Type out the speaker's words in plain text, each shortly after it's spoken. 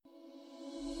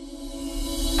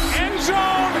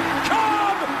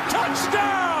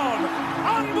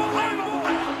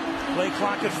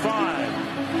clock at 5.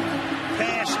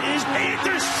 Pass is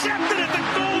intercepted at the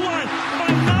goal line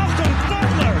by Malcolm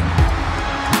Butler.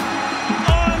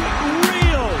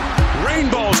 Unreal.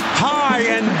 Rainbows high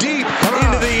and deep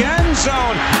into the end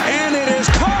zone, and it is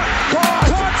caught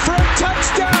for a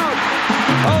touchdown.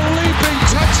 A leaping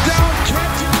touchdown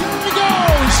catch. Here he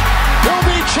goes. He'll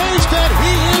be chased and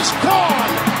he is gone.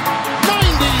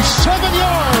 97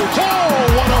 yards. Oh,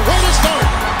 what a way to start.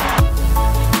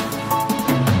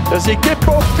 Does he get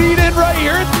both feet in right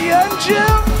here at the end, Jim?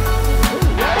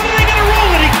 What are they going to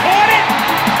roll it? He caught it.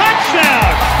 Touchdown.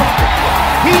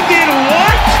 He did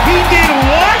what? He did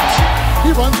what?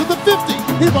 He runs to the 50.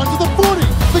 He runs to the 40.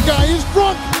 The guy is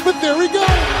drunk, but there he goes.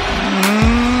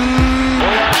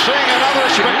 We are seeing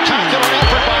another spectacular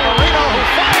effort by Marino, who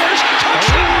fires.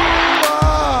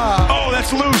 Touchdown! Oh,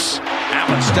 that's loose.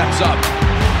 Allen steps up.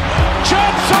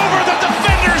 Jumps over the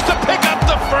defenders to pick up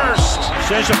the first.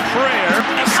 Says a prayer.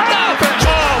 Stop it!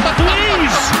 Oh,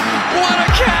 please. What a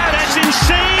catch! That's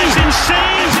insane. That's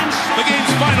insane. The game's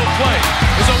final play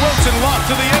is a Wilson lob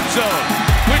to the end zone,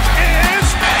 which is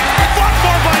fought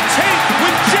for by Tate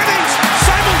with Jennings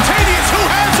simultaneous. Who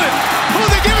has it? Who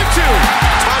they give it to?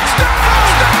 Touchdown!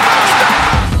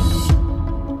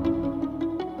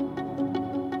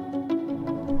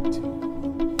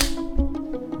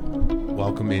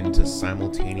 Welcome into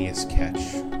Simultaneous Catch,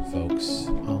 folks.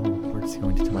 Oh, we're just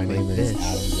going to talk My like name this. is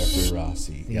Adam Jeffrey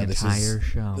Rossi. The entire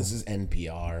show. This is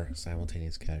NPR,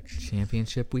 Simultaneous Catch.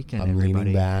 Championship weekend, I'm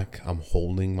everybody. leaning back. I'm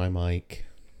holding my mic.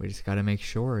 We just got to make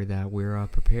sure that we're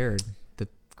prepared. The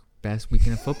best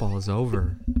weekend of football is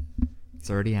over. It's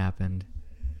already happened.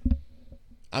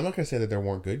 I'm not going to say that there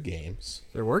weren't good games.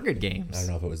 There were good games. I don't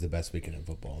know if it was the best weekend in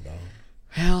football, though.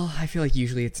 Well, I feel like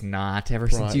usually it's not. Ever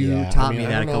since you yeah. taught I mean, me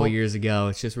I that a don't couple know. years ago,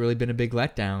 it's just really been a big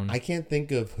letdown. I can't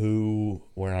think of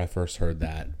where I first heard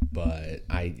that, but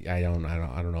I don't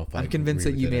know if I'm convinced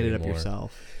that agree you with made it up anymore.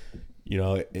 yourself. You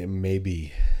know, it may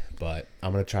be, but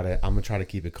I'm gonna try to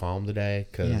keep it calm today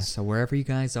because Yeah. So wherever you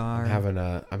guys are,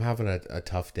 I'm having a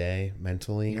tough day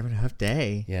mentally. you're having a tough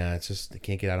day. Yeah, it's just I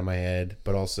can't get out of my head.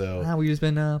 But also, We've just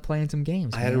been playing some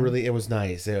games. it was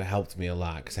nice. It helped me a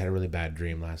lot because I had a really bad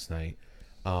dream last night.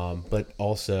 But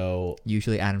also,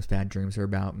 Usually Adam's bad dreams are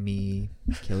about me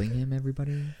killing him.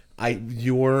 Everybody.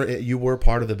 you were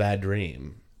part of the bad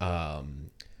dream. And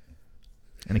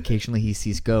occasionally he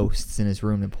sees ghosts in his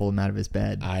room and pull him out of his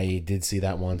bed. I did see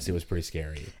that once. It was pretty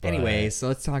scary. But, Anyways, so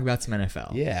let's talk about some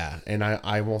NFL. yeah, and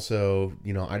I'm also,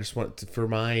 I just want to, for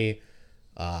my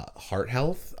heart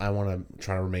health, I want to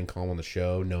try to remain calm on the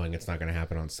show, knowing it's not going to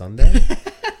happen on Sunday.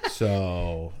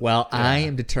 So, Well, I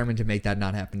am determined to make that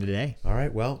not happen today. all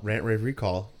right. Well, rant, rave,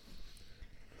 recall.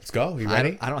 Let's go. You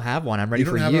ready? I don't have one. I'm ready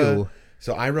don't for have you.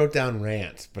 So I wrote down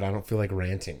rant, but I don't feel like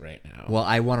ranting right now. Well,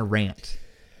 I want to rant.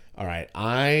 All right.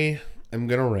 I am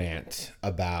going to rant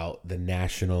about the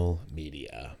national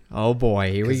media. Oh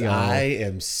boy, here we Because go. I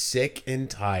am sick and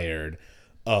tired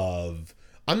of...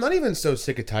 I'm not even so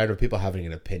sick and tired of people having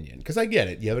an opinion. Because I get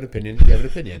it. You have an opinion. You have an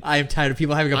opinion. I am tired of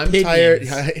people having I'm opinions.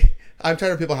 I'm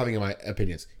tired of people having my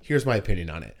opinions. Here's my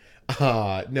opinion on it.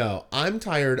 No, I'm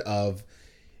tired of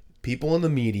people in the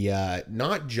media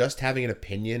not just having an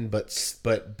opinion,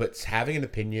 but having an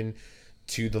opinion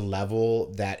to the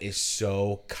level that is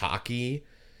so cocky.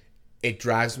 It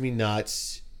drives me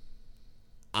nuts.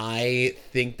 I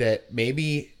think that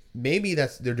maybe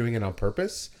they're doing it on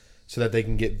purpose so that they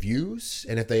can get views,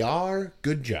 and if they are,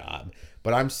 good job.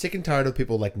 But I'm sick and tired of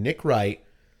people like Nick Wright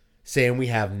saying we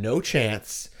have no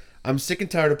chance. I'm sick and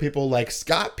tired of people like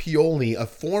Scott Pioli, a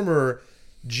former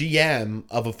GM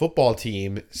of a football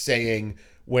team, saying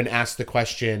when asked the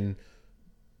question,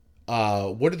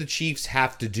 what do the Chiefs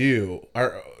have to do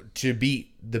to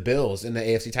beat the Bills in the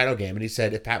AFC title game? And he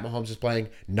said, if Pat Mahomes is playing,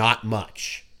 not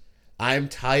much. I'm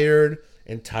tired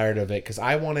and tired of it because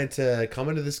I wanted to come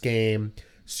into this game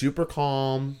super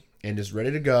calm and just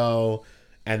ready to go.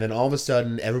 And then all of a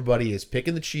sudden, everybody is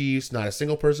picking the Chiefs. Not a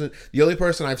single person. The only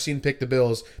person I've seen pick the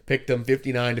Bills picked them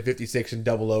 59-56 in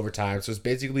double overtime. So it's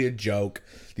basically a joke.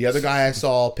 The other guy I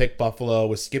saw pick Buffalo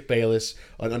was Skip Bayless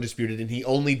on Undisputed, and he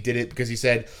only did it because he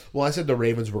said, well, I said the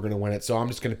Ravens were going to win it, so I'm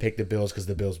just going to pick the Bills because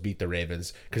the Bills beat the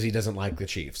Ravens because he doesn't like the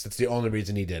Chiefs. That's the only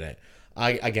reason he did it.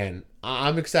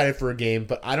 I'm excited for a game,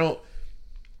 but I don't...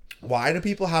 Why do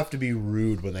people have to be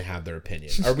rude when they have their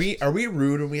opinion? Are we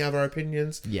rude when we have our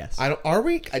opinions? Yes. Are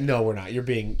we? No, we're not. You're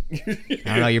being... I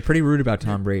don't know. You're pretty rude about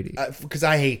Tom Brady. Because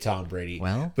I hate Tom Brady.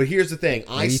 Well, but here's the thing.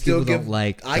 I maybe still people give don't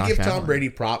like I Josh give Tom Allen. Brady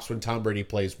props when Tom Brady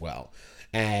plays well.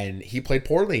 And he played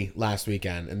poorly last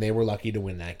weekend, and they were lucky to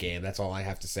win that game. That's all I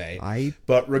have to say.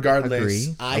 But regardless,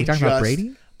 agree. Are you talking about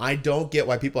Brady? I don't get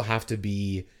why people have to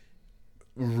be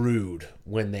rude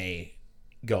when they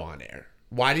go on air.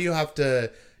 Why do you have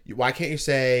to? Why can't you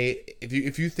say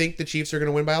if you think the Chiefs are going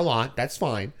to win by a lot? That's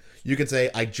fine. You could say,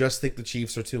 I just think the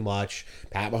Chiefs are too much.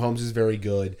 Pat Mahomes is very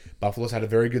good. Buffalo's had a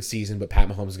very good season, but Pat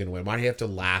Mahomes is going to win. Why do you have to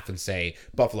laugh and say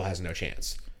Buffalo has no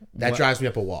chance? That drives me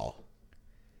up a wall.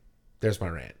 There's my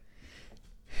rant.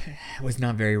 It was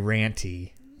not very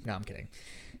ranty. No, I'm kidding.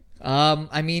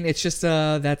 I mean, it's just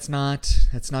that's not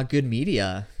good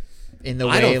media. In the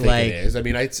way, I don't think like, it is. I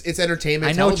mean, it's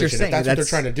entertainment. I know what you're television. saying. If that's what they're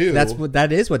trying to do.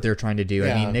 That is what they're trying to do.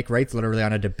 Yeah. I mean, Nick Wright's literally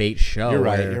on a debate show. You're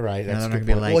right. That's a good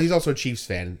point. Well, he's also a Chiefs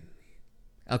fan.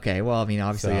 Okay, well, I mean,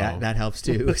 obviously that helps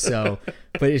too. So,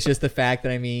 but it's just the fact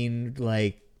that, I mean,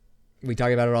 like, we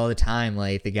talk about it all the time.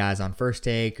 Like, the guys on First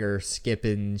Take or Skip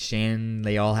and Shannon,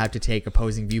 they all have to take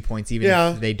opposing viewpoints, even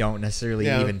if they don't necessarily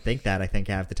even think that, I think,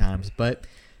 half the times. But,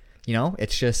 you know,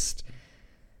 it's just...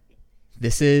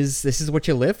 This is what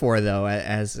you live for, though,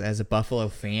 as a Buffalo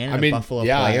fan, a Buffalo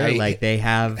player. Like, they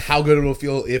have... How good it'll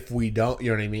feel if we don't,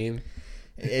 you know what I mean?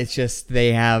 It's just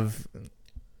they have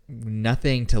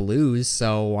nothing to lose,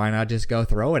 so why not just go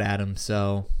throw it at them?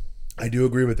 So I do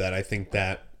agree with that. I think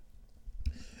that,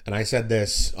 and I said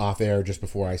this off air just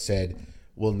before, I said,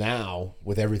 well, now,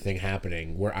 with everything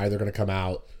happening, we're either going to come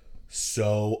out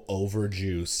so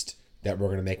overjuiced that we're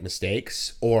going to make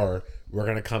mistakes, or we're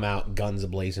going to come out guns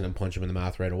a-blazing and punch them in the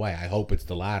mouth right away. I hope it's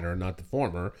the latter, not the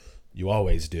former. You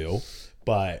always do.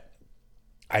 But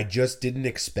I just didn't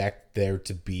expect there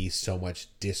to be so much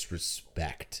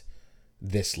disrespect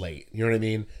this late. You know what I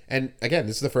mean? And again,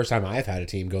 this is the first time I've had a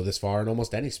team go this far in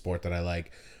almost any sport that I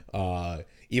like.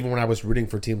 Even when I was rooting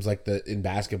for teams like in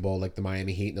basketball, like the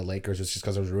Miami Heat and the Lakers, it's just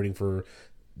because I was rooting for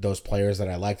those players that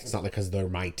I liked. It's not like because they're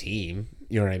my team.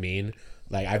 You know what I mean?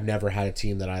 Like, I've never had a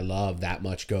team that I love that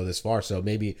much go this far. So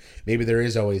maybe there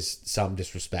is always some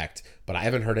disrespect, but I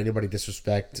haven't heard anybody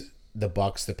disrespect the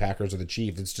Bucks, the Packers, or the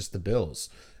Chiefs. It's just the Bills.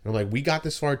 And I'm like, we got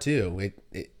this far too.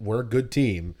 We're a good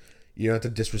team. You don't have to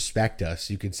disrespect us.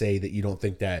 You can say that you don't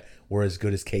think that we're as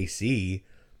good as KC,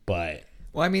 but...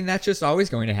 Well, I mean, that's just always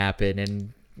going to happen,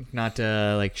 and not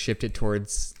to, like, shift it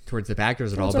towards the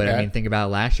Packers at all, but, I mean, think about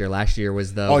last year. Last year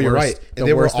was the you're right.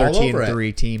 The worst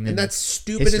 13-3 team in and that's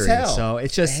stupid history. as hell. So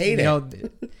it's just, I hate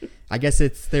it. I guess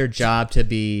it's their job to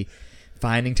be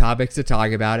finding topics to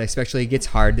talk about, especially it gets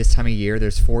hard this time of year.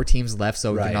 There's 4 teams left,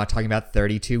 so you're not talking about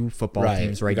 32 football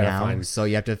teams right now. So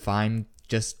you have to find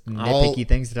just nitpicky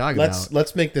things to talk about.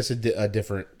 Let's make this a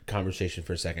different conversation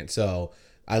for a second. So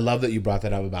I love that you brought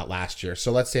that up about last year.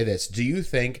 So let's say this. Do you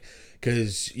think,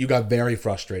 because you got very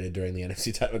frustrated during the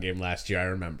NFC title game last year, I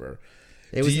remember.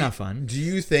 It was not fun. Do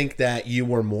you think that you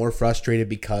were more frustrated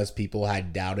because people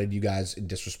had doubted you guys and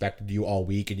disrespected you all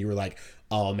week, and you were like,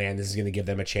 oh man, this is going to give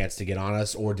them a chance to get on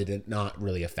us, or did it not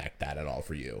really affect that at all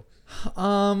for you?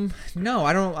 No,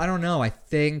 I don't know. I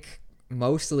think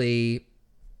mostly,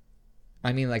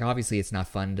 I mean, like, obviously it's not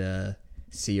fun to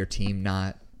see your team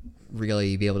not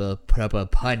really be able to put up a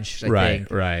punch.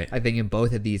 I think in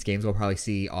both of these games we'll probably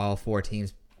see all 4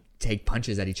 teams take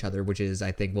punches at each other, which is,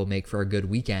 I think, will make for a good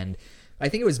weekend. I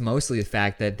think it was mostly the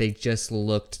fact that they just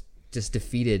looked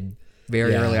defeated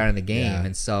very early on in the game,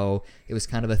 and so it was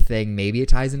kind of a thing. Maybe it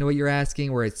ties into what you're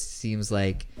asking, where it seems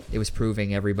like it was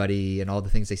proving everybody and all the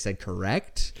things they said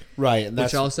correct, right? And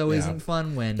which also isn't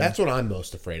fun. When that's what I'm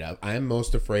most afraid of. I'm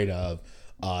most afraid of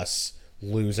us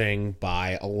losing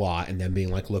by a lot and then being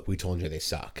like, look, we told you they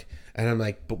suck. And I'm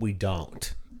like, but we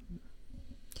don't.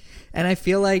 And I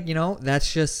feel like,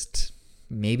 that's just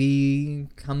maybe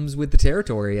comes with the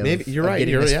territory of, maybe you're right.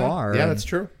 Getting this far. Yeah, that's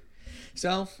true.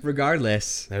 So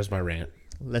regardless, there's my rant.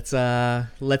 Let's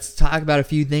talk about a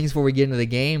few things before we get into the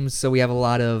games. So we have a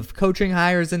lot of coaching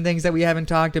hires and things that we haven't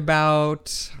talked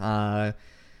about.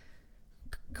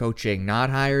 Coaching not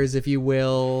hires, if you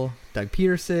will. Doug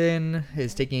Peterson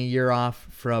is taking a year off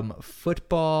from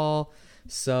football.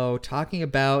 So talking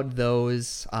about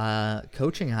those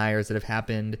coaching hires that have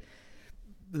happened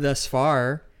thus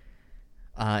far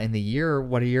in the year,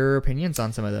 what are your opinions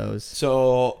on some of those?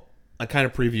 So I kind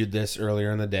of previewed this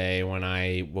earlier in the day when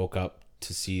I woke up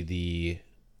to see the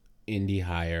Indy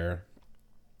hire,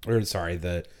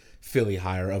 the Philly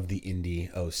hire of the Indy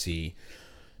OC.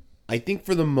 I think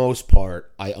for the most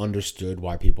part, I understood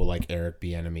why people like Eric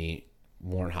Bieniemy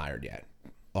weren't hired yet.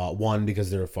 One, because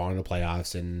they were far in the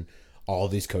playoffs, and all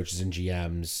these coaches and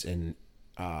GMs and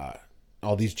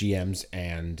all these GMs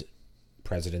and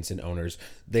presidents and owners,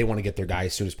 they want to get their guy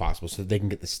as soon as possible so that they can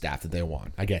get the staff that they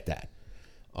want. I get that.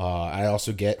 I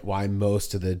also get why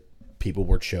most of the people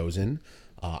were chosen.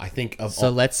 I think of So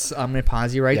I'm going to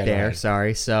pause you right Yeah, go there. ahead.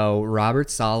 Sorry. So Robert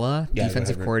Saleh, Yeah, go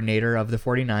defensive ahead. coordinator of the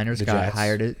 49ers, The got Jets.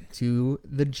 hired to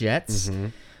the Jets.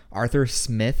 Arthur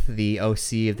Smith, the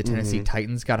OC of the Tennessee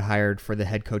Titans, got hired for the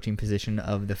head coaching position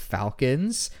of the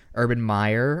Falcons. Urban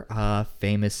Meyer,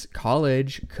 famous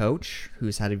college coach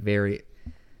who's had a very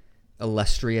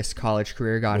illustrious college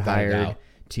career, got Without a hired doubt.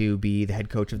 to be the head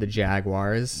coach of the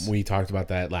Jaguars. we talked about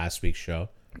that last week's show.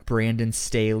 Brandon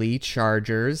Staley,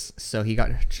 Chargers. So he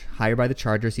got hired by the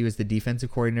Chargers. He was the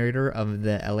defensive coordinator of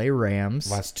the LA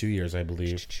Rams. Last 2 years, I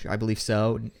believe. I believe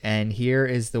so. And here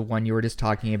is the one you were just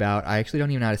talking about. I actually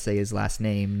don't even know how to say his last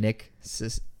name. Nick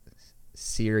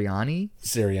Sirianni.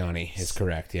 Sirianni is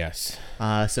correct. Yes.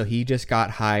 So he just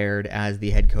got hired as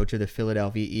the head coach of the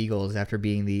Philadelphia Eagles after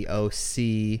being the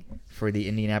OC for the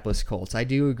Indianapolis Colts. I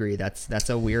do agree. That's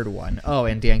a weird one. Oh,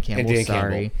 and Dan Campbell. Dan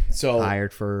sorry, Campbell. So-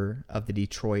 hired of the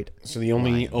Detroit. So the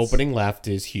only Lions. opening left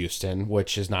is Houston,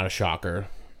 which is not a shocker.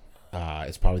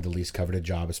 It's probably the least coveted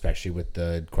job, especially with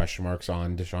the question marks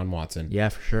on Deshaun Watson. Yeah,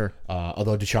 for sure.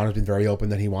 Although Deshaun has been very open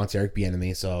that he wants Eric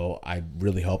Bieniemy, so I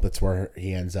really hope that's where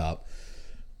he ends up.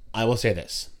 I will say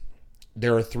this.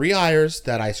 There are 3 hires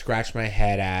that I scratch my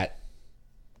head at.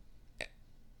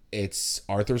 It's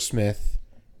Arthur Smith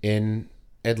in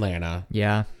Atlanta.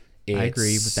 Yeah, I It's-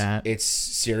 agree with that. It's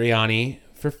Sirianni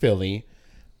for Philly,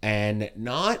 and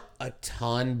not a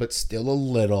ton, but still a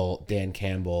little Dan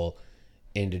Campbell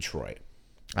in Detroit.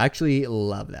 I actually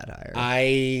love that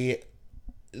hire.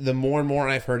 The more and more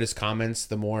I've heard his comments,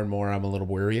 the more and more I'm a little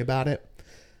weary about it.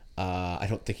 I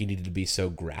don't think he needed to be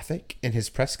so graphic in his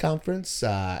press conference.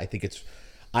 I think it's.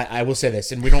 I will say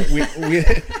this, and we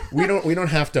don't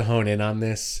have to hone in on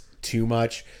this too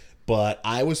much, but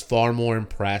I was far more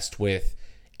impressed with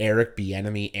Eric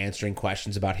Bieniemy answering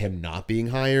questions about him not being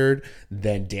hired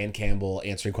than Dan Campbell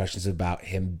answering questions about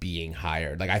him being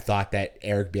hired. Like, I thought that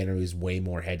Eric Bieniemy was way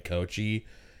more head coachy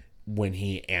when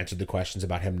he answered the questions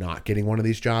about him not getting one of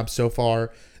these jobs so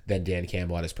far than Dan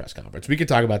Campbell at his press conference. We could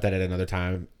talk about that at another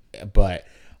time, but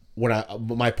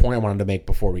my point I wanted to make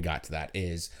before we got to that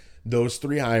is those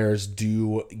 3 hires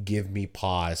do give me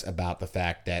pause about the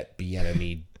fact that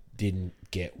Bieniemy didn't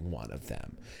get one of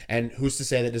them. And who's to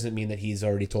say that doesn't mean that he's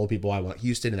already told people I want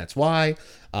Houston, and that's why,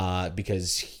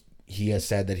 because he has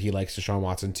said that he likes Deshaun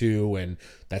Watson too, and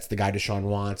that's the guy Deshaun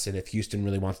wants. And if Houston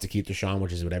really wants to keep Deshaun,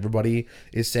 which is what everybody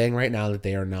is saying right now, that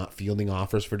they are not fielding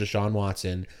offers for Deshaun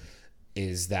Watson,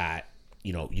 is that,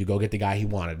 you know, you go get the guy he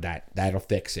wanted. That'll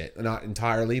fix it. Not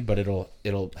entirely, but it'll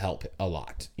help a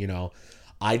lot. You know,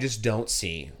 I just don't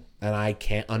see, and I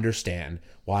can't understand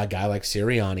why a guy like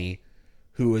Sirianni,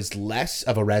 who is less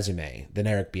of a resume than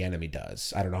Eric Bieniemy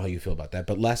does. I don't know how you feel about that,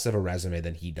 but less of a resume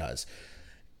than he does.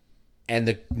 And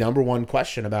the number one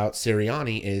question about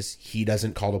Sirianni is he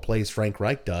doesn't call the plays Frank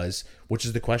Reich does, which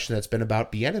is the question that's been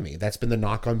about Bieniemy. That's been the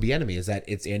knock on Bieniemy, is that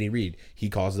it's Andy Reid. He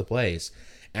calls the plays.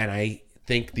 And I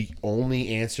think the only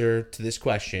answer to this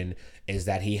question is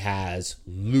that he has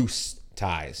loose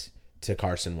ties to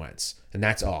Carson Wentz. And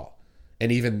that's all.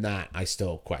 And even that, I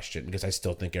still question, because I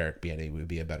still think Eric Bieniemy would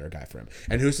be a better guy for him.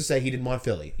 And who's to say he didn't want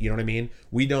Philly? You know what I mean?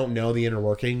 We don't know the inner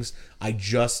workings. I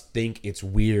just think it's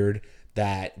weird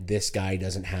that this guy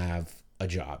doesn't have a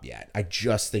job yet. I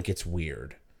just think it's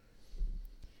weird.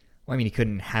 Well, I mean, he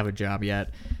couldn't have a job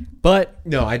yet, but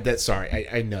No, I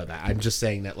know that. I'm just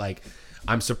saying that, like,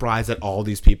 I'm surprised that all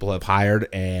these people have hired,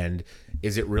 and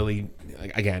is it really,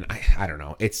 again, I don't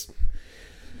know. It's...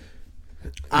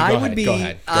 I Go would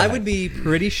ahead. be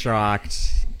pretty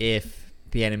shocked if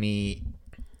Bieniemy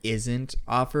isn't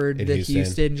offered In the Houston.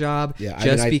 Houston job, Yeah, I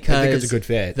just mean, I because think it's a good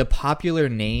fit. the popular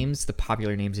names,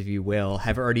 if you will,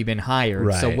 have already been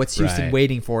hired. So Right, what's Houston right,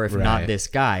 waiting for if not right. this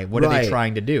guy? What are they Right.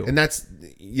 trying to do? And that's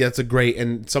a great.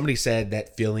 And somebody said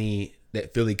that Philly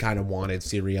kind of wanted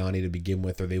Sirianni to begin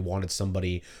with, or they wanted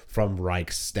somebody from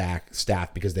Reich's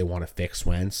staff because they want to fix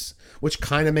Wentz, which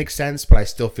kind of makes sense. But I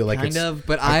still feel like I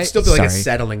still feel like it's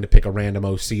settling to pick a random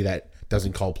OC that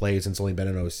doesn't call plays and it's only been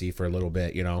an OC for a little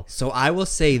bit, you know. So I will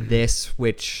say this,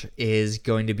 which is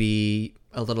going to be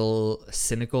a little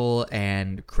cynical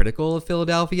and critical of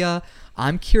Philadelphia.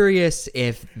 I'm curious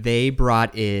if they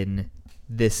brought in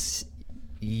this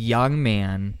young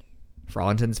man, for all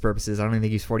intents and purposes. I don't even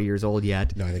think he's 40 years old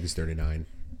yet. No, I think he's 39.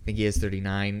 I think he is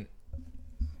 39.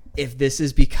 If this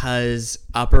is because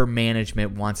upper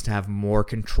management wants to have more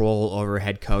control over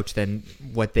head coach than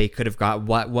what they could have got.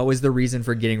 What was the reason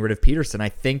for getting rid of Peterson? I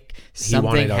think something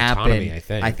wanted autonomy,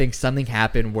 happened. I think. Something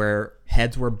happened where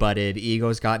heads were butted,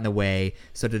 egos got in the way.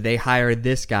 So did they hire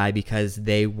this guy because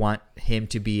they want him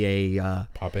to be a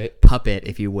Puppet,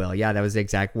 if you will? Yeah, that was the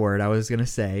exact word I was going to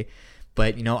say.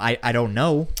 But, you know, I don't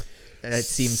know. it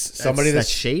seems somebody that's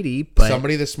shady. But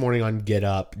somebody this morning on Get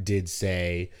Up did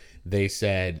say, they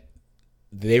said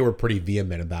they were pretty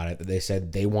vehement about it. They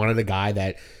said they wanted a guy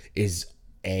that is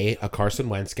a Carson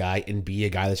Wentz guy, and B, a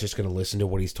guy that's just going to listen to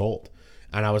what he's told.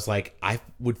 And I was like, I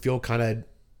would feel kind of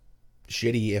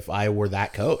shitty if I were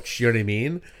that coach. You know what I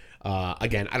mean?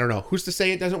 Again, I don't know. Who's to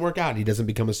say it doesn't work out? He doesn't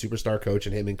become a superstar coach,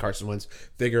 and him and Carson Wentz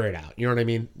figure it out. You know what I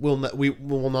mean? We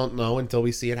will not know until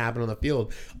we see it happen on the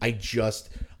field.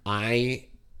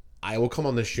 I will come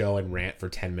on the show and rant for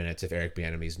 10 minutes if Eric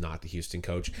Bieniemy is not the Houston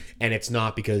coach, and it's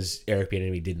not because Eric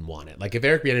Bieniemy didn't want it. Like, if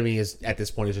Eric Bieniemy is at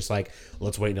this point is just like,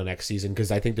 let's wait until next season,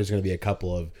 because I think there's going to be a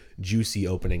couple of juicy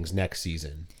openings next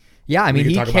season. Yeah, I mean,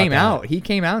 he came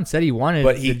out and said he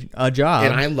wanted a job.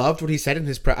 And I loved what he said in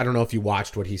his I don't know if you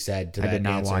watched what he said to that. I did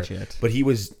not answer, watch it. But he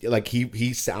was like,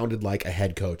 he sounded like a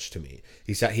head coach to me.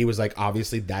 He was like,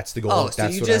 obviously that's the goal. Oh, that's so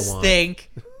you what just I want.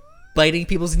 biting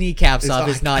people's kneecaps off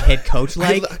is not head coach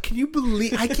like? Can you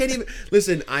believe? I can't even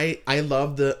listen. I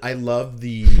love the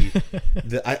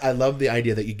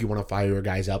idea that you want to fire your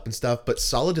guys up and stuff. But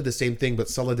Saleh did the same thing, but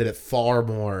Saleh did it far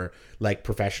more like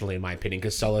professionally, in my opinion.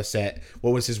 Because Saleh said,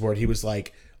 what was his word? He was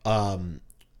like,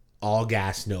 all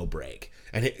gas, no brake.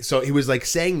 And so he was like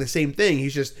saying the same thing. He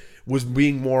just was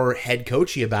being more head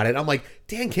coachy about it. I'm like,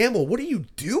 Dan Campbell, what are you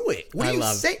doing? What are you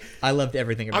saying? I loved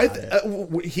everything about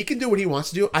it. He can do what he wants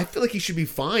to do. I feel like he should be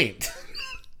fined.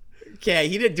 Okay,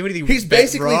 he didn't do anything. He's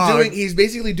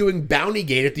basically doing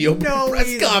Bountygate at the open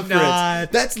press conference.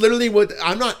 Not. That's literally what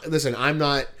I'm not. Listen, I'm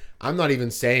not even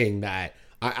saying that.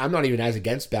 I'm not even as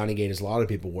against Bountygate as a lot of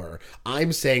people were.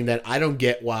 I'm saying that I don't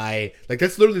get why. Like,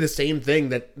 that's literally the same thing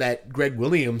that Greg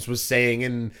Williams was saying,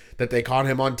 and that they caught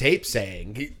him on tape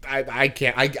saying. I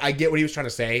get what he was trying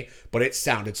to say, but it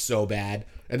sounded so bad.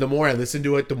 And the more I listen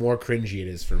to it, the more cringy it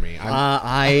is for me.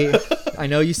 I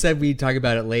know you said we'd talk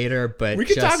about it later, but we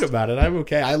can talk about it. I'm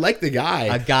okay. I like the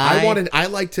guy. I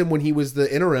liked him when he was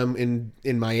the interim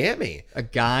in Miami. A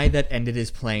guy that ended his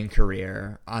playing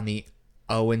career on the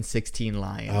 0-16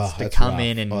 Lions to come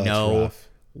in and know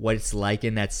what it's like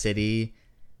in that city,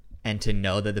 and to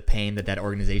know that the pain that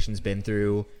organization's been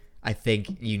through. I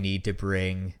think you need to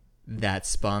bring that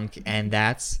spunk, and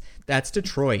that's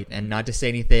Detroit. And not to say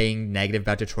anything negative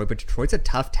about Detroit, but Detroit's a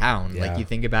tough town. Yeah. Like, you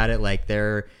think about it, like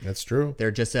that's true.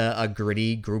 They're just a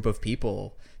gritty group of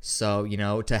people. So,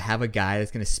 to have a guy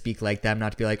that's going to speak like them,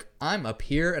 not to be like, I'm up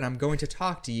here and I'm going to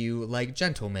talk to you like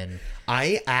gentlemen.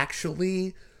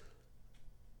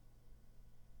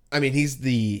 I mean, he's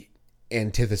the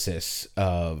antithesis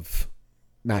of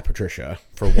Matt Patricia,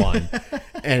 for one.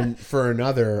 And for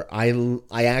another,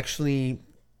 I actually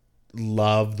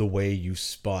love the way you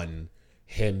spun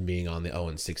him being on the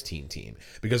 0-16 team.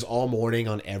 Because all morning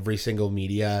on every single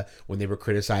media, when they were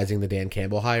criticizing the Dan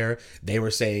Campbell hire, they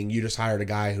were saying, you just hired a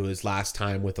guy who his last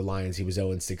time with the Lions, he was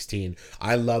 0-16.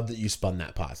 I love that you spun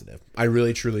that positive. I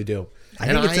really, truly do.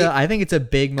 I think it's a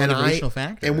big motivational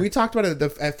factor. And we talked about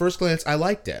it at first glance. I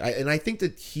liked it. And I think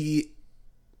that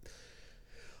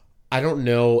I don't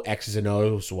know X's and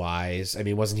O's wise. I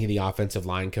mean, wasn't he the offensive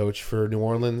line coach for New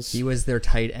Orleans? He was their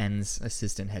tight ends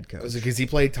assistant head coach. Because he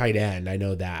played tight end. I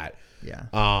know that. Yeah.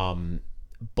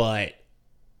 But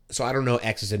so I don't know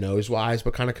X's and O's wise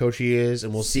what kind of coach he is,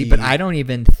 and we'll see. But I don't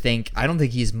think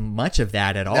he's much of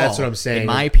that at all. That's what I'm saying. In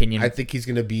my opinion, I think he's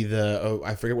going to be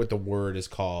I forget what the word is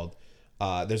called.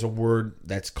 There's a word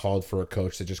that's called for a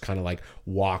coach that just kind of like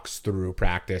walks through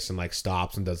practice and like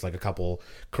stops and does like a couple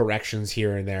corrections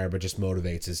here and there, but just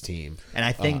motivates his team. And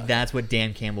I think that's what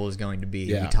Dan Campbell is going to be.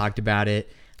 Yeah. We talked about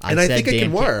it. I think it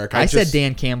can work. I said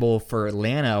Dan Campbell for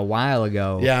Atlanta a while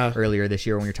ago, Yeah. earlier this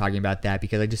year when we were talking about that,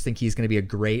 because I just think he's going to be a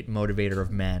great motivator of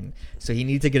men. So he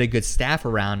needs to get a good staff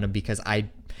around him, because I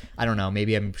don't know,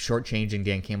 maybe I'm shortchanging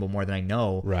Dan Campbell more than I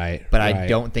know. Right. But I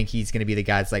don't think he's going to be the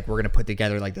guy that's like, we're going to put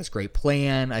together like this great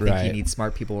plan. I think he needs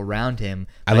smart people around him.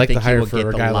 I like think the hire he will for get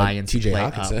a the guy like Lions TJ play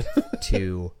Hawkinson. up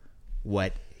to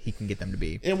what he can get them to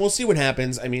be. And we'll see what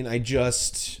happens. I mean,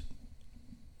 it's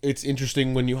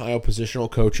interesting when you hire positional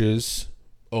coaches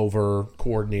over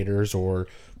coordinators or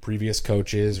previous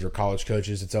coaches or college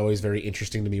coaches. It's always very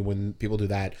interesting to me when people do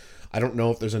that. I don't know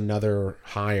if there's another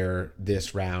hire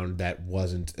this round that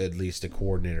wasn't at least a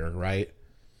coordinator, right?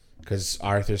 Because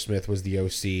Arthur Smith was the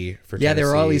OC for Tennessee. Yeah, there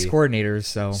were all these coordinators.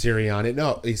 So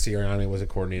Sirianni was a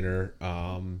coordinator.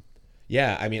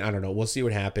 Yeah, I mean, I don't know. We'll see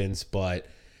what happens, but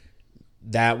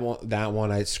that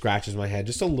one it scratches my head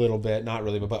just a little bit, not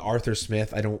really, but Arthur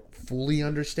Smith, I don't fully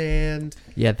understand.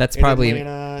 Yeah, that's probably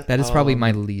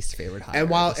my least favorite hire.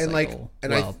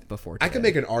 I can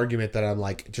make an argument that I'm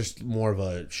like just more of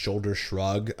a shoulder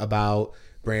shrug about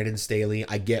Brandon Staley,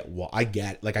 I get why,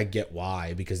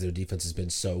 because their defense has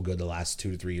been so good the last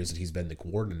 2 to 3 years that he's been the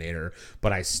coordinator.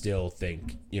 But I still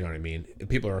think, you know what I mean?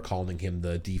 People are calling him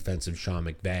the defensive Sean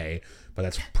McVay, but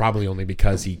that's probably only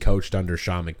because he coached under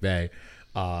Sean McVay.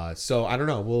 So I don't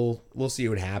know. We'll see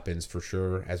what happens for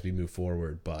sure as we move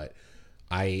forward. But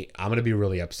I'm going to be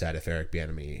really upset if Eric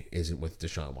Bieniemy isn't with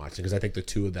Deshaun Watson, because I think the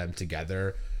two of them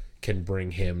together can bring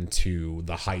him to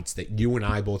the heights that you and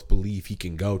I both believe he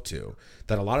can go to,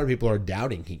 that a lot of people are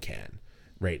doubting he can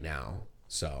right now.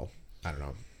 So, I don't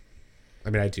know.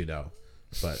 I mean, I do know,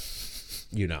 but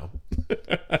you know.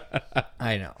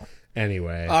 I know.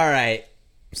 Anyway. All right.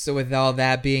 So with all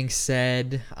that being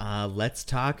said, let's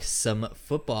talk some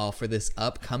football for this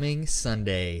upcoming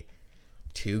Sunday.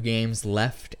 2 games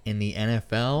left in the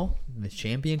NFL, the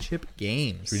championship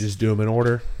games. Should we just do them in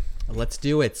order? Let's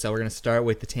do it. So we're going to start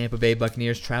with the Tampa Bay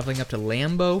Buccaneers traveling up to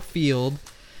Lambeau Field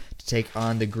to take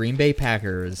on the Green Bay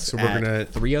Packers. So we're gonna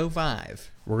 3:05.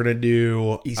 We're gonna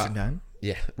do Eastern time.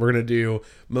 Yeah, we're gonna do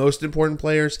most important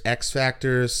players, X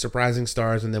factors, surprising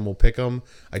stars, and then we'll pick them.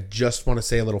 I just want to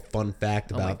say a little fun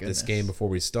fact about this game before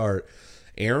we start.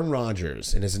 Aaron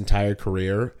Rodgers, in his entire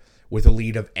career, with a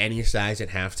lead of any size at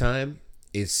halftime,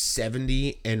 is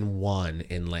 70-1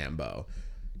 in Lambeau.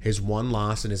 His one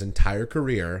loss in his entire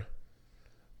career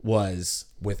was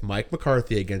with Mike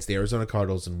McCarthy against the Arizona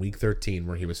Cardinals in Week 13,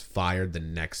 where he was fired the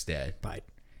next day by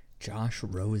Josh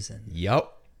Rosen.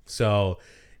 Yep. So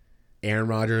Aaron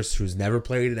Rodgers, who's never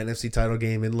played an NFC title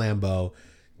game in Lambeau,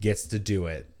 gets to do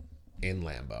it in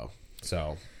Lambeau.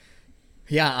 So,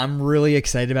 yeah, I'm really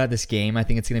excited about this game. I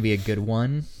think it's going to be a good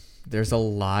one. There's a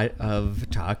lot of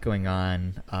talk going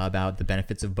on about the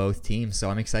benefits of both teams, so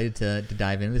I'm excited to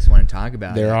dive into this one and talk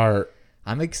about it. I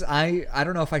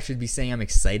don't know if I should be saying I'm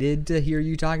excited to hear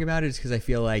you talk about it, just because I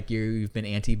feel like you've been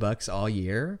anti-Bucks all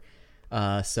year.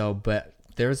 But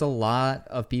there's a lot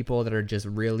of people that are just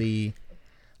really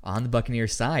on the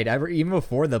Buccaneers side. Even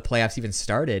before the playoffs even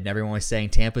started, everyone was saying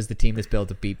Tampa's the team that's built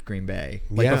to beat Green Bay.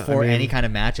 Before any kind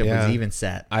of matchup was even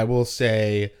set. I will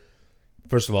say,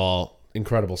 first of all,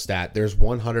 incredible stat. There's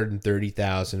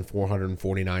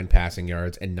 130,449 passing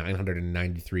yards and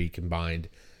 993 combined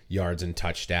yards and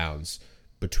touchdowns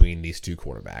between these two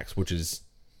quarterbacks, which is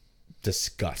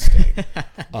disgusting.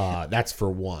 That's for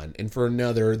one. And for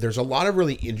another, there's a lot of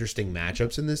really interesting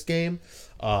matchups in this game.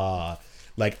 I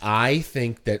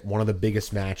think that one of the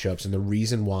biggest matchups, and the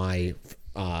reason why,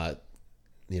 for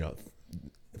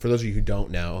those of you who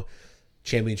don't know,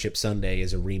 Championship Sunday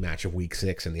is a rematch of Week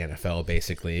 6 in the NFL,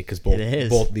 basically, because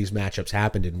both these matchups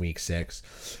happened in Week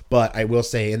 6. But I will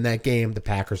say, in that game, the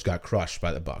Packers got crushed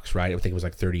by the Bucs, right? I think it was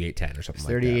like 38-10 or something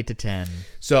like that. 38-10.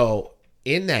 So,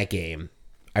 in that game,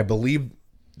 I believe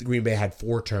Green Bay had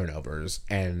 4 turnovers,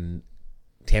 and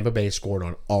Tampa Bay scored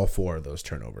on all 4 of those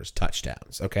turnovers,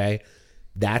 touchdowns, okay?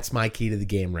 That's my key to the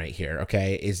game right here,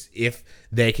 okay? Is if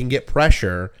they can get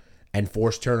pressure and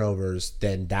force turnovers,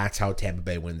 then that's how Tampa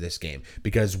Bay wins this game.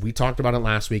 Because we talked about it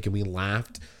last week, and we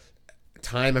laughed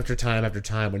time after time after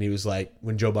time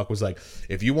when Joe Buck was like,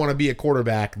 if you want to be a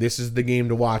quarterback, this is the game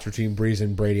to watch between Breeze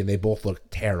and Brady, and they both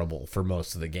looked terrible for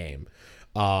most of the game.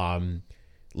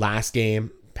 Last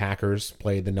game, Packers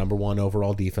played the number 1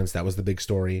 overall defense. That was the big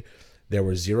story. There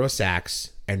were 0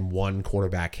 sacks and 1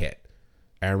 quarterback hit.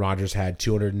 Aaron Rodgers had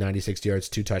 296 yards,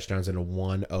 2 touchdowns, and a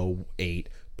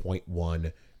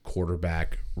 108.1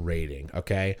 quarterback rating.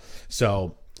 Okay,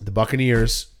 so the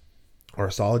Buccaneers are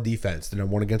a solid defense. They're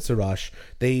number 1 against the rush.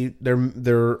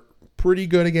 They're pretty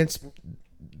good against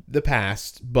the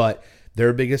pass, but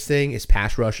their biggest thing is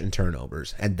pass rush and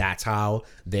turnovers, and that's how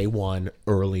they won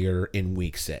earlier in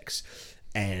Week 6.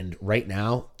 And right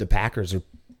now, the Packers are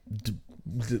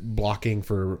blocking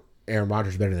for Aaron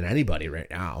Rodgers better than anybody right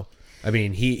now. I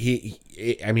mean,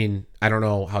 I don't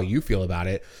know how you feel about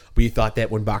it, but you thought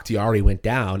that when Bakhtiari went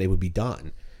down, it would be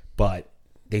done. But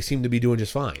they seem to be doing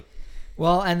just fine.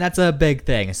 Well, and that's a big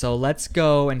thing. So let's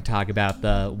go and talk about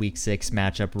the Week 6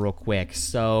 matchup real quick.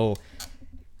 So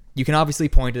you can obviously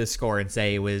point to the score and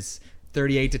say it was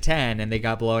 38-10 and they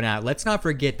got blown out. Let's not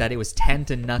forget that it was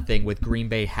 10-0 with Green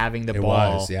Bay having the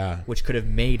ball, which could have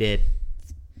made it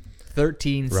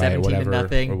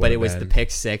 17-0, but it was the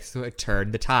pick 6 that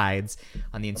turned the tides.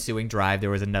 On the ensuing drive, there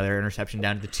was another interception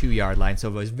down to the 2-yard line, so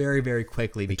it was very, very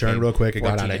quickly. It turned real quick. It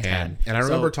got out of hand. And I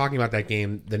remember talking about that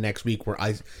game the next week where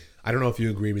I don't know if you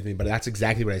agree with me, but that's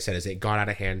exactly what I said, is it got out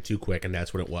of hand too quick, and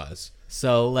that's what it was.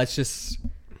 So let's just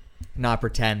not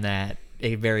pretend that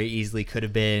it very easily could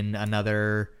have been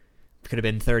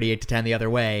 38-10 the other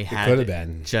way. It could have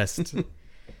been. Just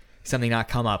something not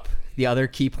come up. The other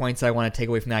key points I want to take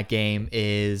away from that game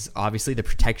is obviously the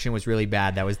protection was really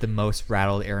bad. That was the most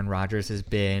rattled Aaron Rodgers has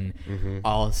been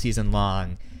all season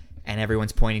long. And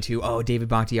everyone's pointing to, oh, David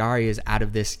Bakhtiari is out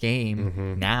of this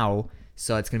game now,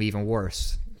 so it's going to be even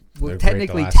worse. Well,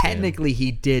 technically,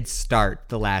 he did start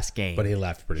the last game, but he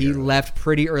left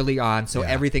pretty early on, so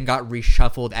everything got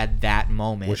reshuffled at that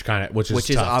moment, which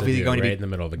is obviously going to be right in the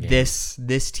middle of the game.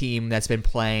 This team that's been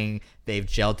playing, they've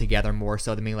gelled together more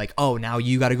so than being like, oh, now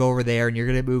you got to go over there and you're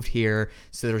going to move here,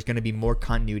 so there's going to be more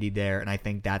continuity there, and I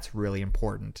think that's really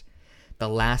important. The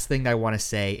last thing I want to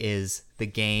say is the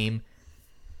game,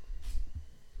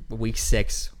 week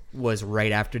 6, was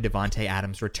right after Devontae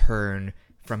Adams' return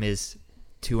from his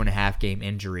 2.5 game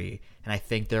injury, and I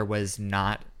think there was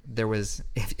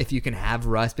if you can have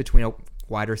rust between a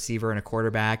wide receiver and a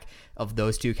quarterback of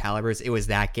those two calibers, it was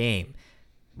that game.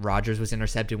 Rodgers was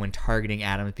intercepted when targeting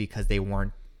Adams because they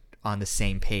weren't on the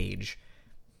same page.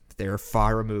 They're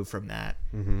far removed from that.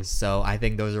 So I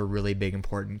think those are really big,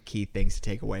 important, key things to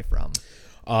take away from.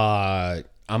 I'm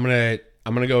gonna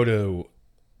go to.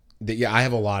 I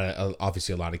have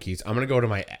obviously a lot of keys. I'm gonna go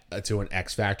to an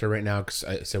X factor right now because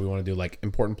I said we want to do like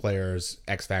important players,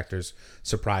 X factors,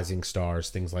 surprising stars,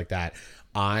 things like that.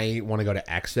 I want to go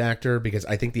to X factor because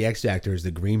I think the X factor is the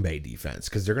Green Bay defense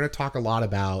because they're gonna talk a lot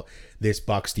about this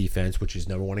Bucs defense, which is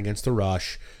number 1 against the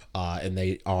rush, and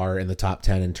they are in the top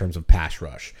 10 in terms of pass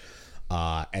rush.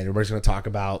 And everybody's gonna talk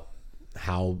about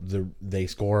how they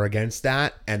score against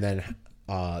that, and then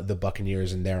the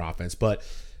Buccaneers and their offense, but.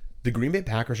 The Green Bay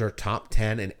Packers are top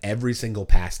 10 in every single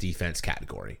pass defense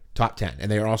category. Top 10. And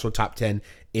they are also top 10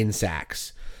 in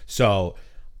sacks. So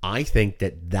I think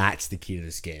that that's the key to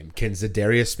this game. Can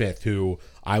Zadarius Smith, who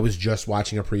I was just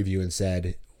watching a preview and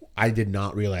said, I did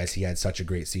not realize he had such a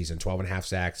great season. 12.5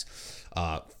 sacks,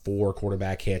 4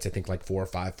 quarterback hits, I think like 4 or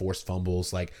 5 forced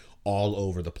fumbles, like all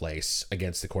over the place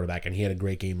against the quarterback. And he had a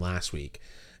great game last week.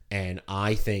 And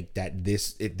I think that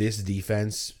this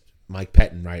defense... Mike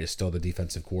Pettin, right, is still the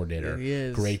defensive coordinator. He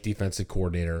is. Great defensive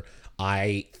coordinator.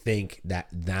 I think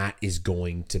that is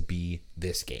going to be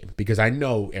this game because I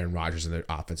know Aaron Rodgers and their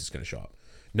offense is going to show up.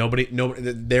 Nobody,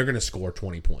 they're going to score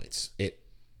 20 points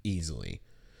easily.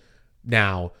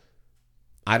 Now,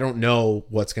 I don't know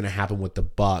what's going to happen with the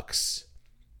Bucs,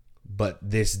 but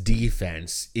this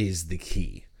defense is the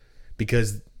key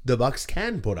because the Bucs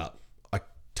can put up a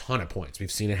ton of points.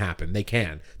 We've seen it happen. They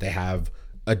can. They have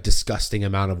a disgusting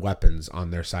amount of weapons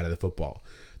on their side of the football.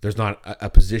 There's not a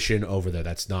position over there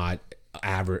that's not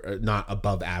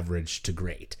above average to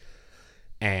great.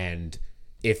 And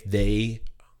if they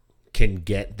can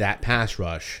get that pass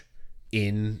rush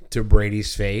into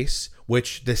Brady's face,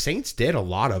 which the Saints did a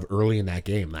lot of early in that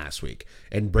game last week,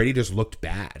 and Brady just looked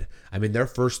bad. I mean, their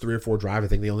first 3 or 4 drive, I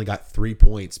think they only got 3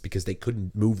 points because they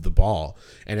couldn't move the ball,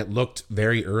 and it looked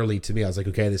very early to me. I was like,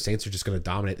 okay, the Saints are just going to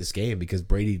dominate this game because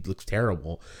Brady looks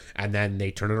terrible, and then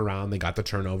they turn it around. They got the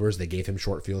turnovers. They gave him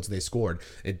short fields. They scored.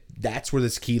 That's where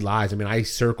this key lies. I mean, I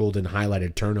circled and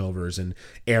highlighted turnovers and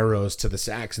arrows to the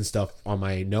sacks and stuff on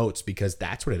my notes because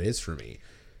that's what it is for me.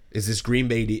 Is this Green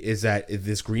Bay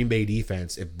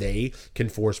defense, if they can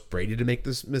force Brady to make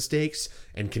these mistakes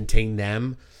and contain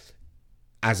them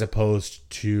as opposed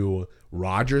to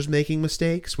Rodgers making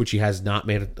mistakes, which he has not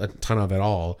made a ton of at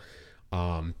all,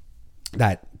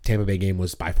 that Tampa Bay game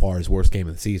was by far his worst game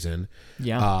of the season.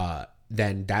 Yeah.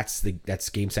 Then that's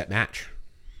game, set, match.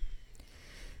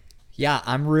 Yeah,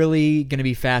 I'm really going to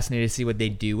be fascinated to see what they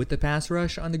do with the pass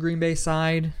rush on the Green Bay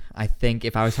side. I think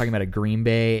if I was talking about a Green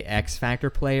Bay X Factor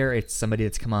player, it's somebody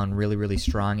that's come on really, really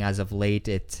strong as of late.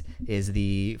 It is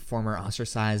the former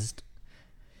ostracized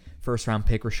first-round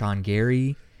pick Rashawn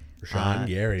Gary.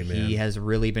 Gary, man. He has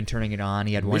really been turning it on.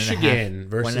 He had Michigan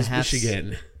versus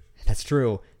Michigan. That's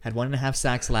true. Had 1.5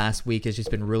 sacks last week. Has just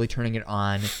been really turning it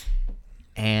on.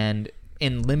 And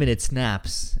in limited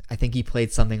snaps, I think he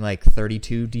played something like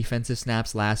 32 defensive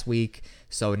snaps last week.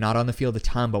 So not on the field a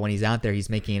ton, but when he's out there, he's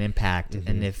making an impact. Mm-hmm.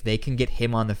 And if they can get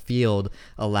him on the field,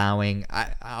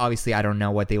 obviously I don't know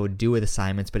what they would do with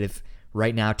assignments, but if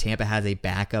right now Tampa has a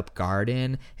backup guard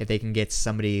in, if they can get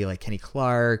somebody like Kenny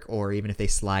Clark, or even if they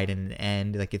slide in an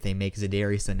end, like if they make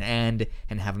Zadarius an end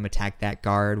and have him attack that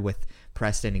guard with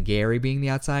Preston and Gary being the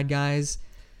outside guys,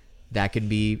 that could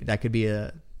be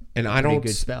a good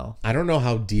spell. I don't know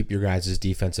how deep your guys'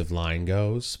 defensive line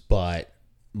goes, but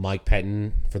Mike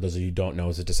Pettin, for those of you who don't know,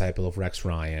 is a disciple of Rex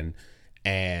Ryan,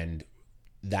 and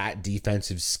that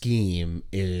defensive scheme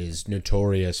is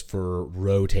notorious for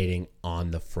rotating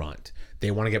on the front.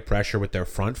 They want to get pressure with their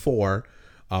front four,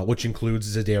 which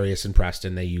includes Zadarius and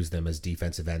Preston. They use them as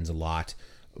defensive ends a lot.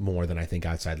 more than I think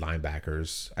outside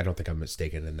linebackers. I don't think I'm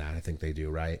mistaken in that. I think they do,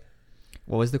 right?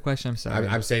 What was the question? I'm sorry.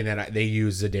 I'm saying that they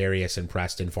use Za'Darius and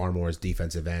Preston far more as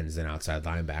defensive ends than outside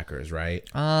linebackers, right?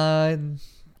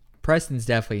 Preston's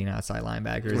definitely an outside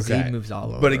linebacker. Okay. He moves all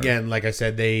over. But again, like I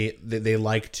said, they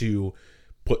like to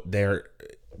put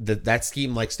that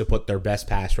scheme likes to put their best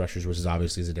pass rushers, which is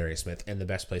obviously Za'Darius Smith, in the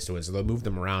best place to win. So they'll move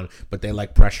them around, but they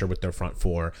like pressure with their front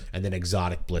four and then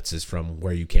exotic blitzes from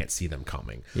where you can't see them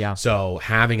coming. Yeah. So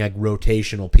having a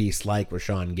rotational piece like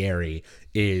Rashawn Gary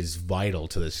is vital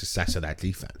to the success of that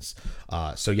defense.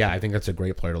 So yeah, I think that's a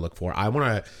great player to look for. I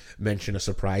want to mention a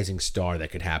surprising star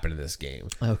that could happen in this game.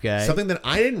 Okay. Something that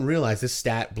I didn't realize, this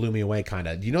stat blew me away kind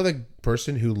of. Do you know the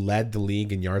person who led the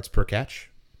league in yards per catch?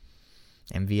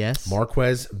 MVS?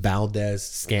 Marquez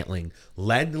Valdez-Scantling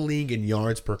led the league in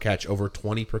yards per catch, over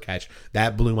 20 per catch.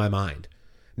 That blew my mind.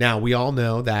 Now, we all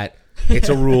know that it's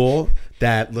a rule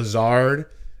that Lazard,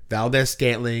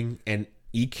 Valdez-Scantling, and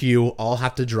EQ all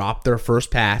have to drop their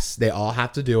first pass. They all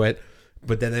have to do it,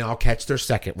 but then they all catch their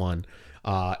second one.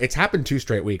 It's happened 2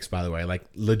 straight weeks, by the way, like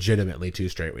legitimately 2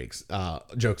 straight weeks,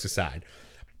 jokes aside.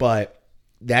 But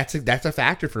that's a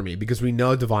factor for me because we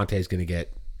know Devontae is going to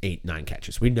get 8-9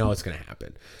 catches. We know it's going to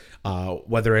happen.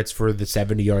 Whether it's for the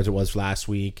 70 yards it was last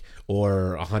week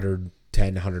or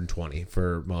 110, 120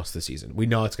 for most of the season. We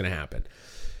know it's going to happen.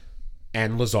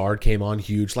 And Lazard came on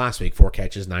huge last week. 4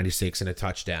 catches, 96, and a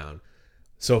touchdown.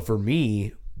 So for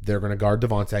me, they're going to guard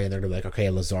Devontae, and they're going to be like, okay,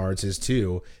 Lazard's his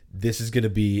too. This is going to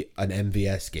be an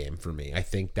MVS game for me. I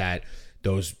think that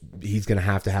he's going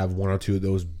to have 1 or 2 of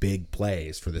those big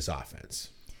plays for this offense.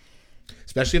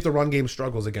 Especially if the run game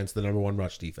struggles against the number 1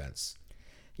 rush defense.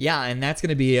 Yeah, and that's going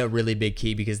to be a really big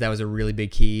key because that was a really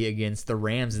big key against the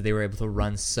Rams that they were able to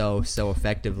run so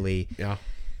effectively. Yeah.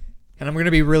 And I'm going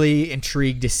to be really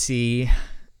intrigued to see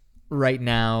right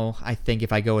now, I think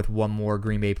if I go with one more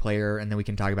Green Bay player, and then we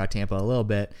can talk about Tampa a little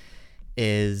bit,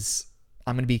 is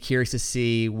I'm going to be curious to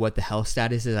see what the health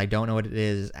status is. I don't know what it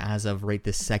is as of right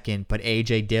this second, but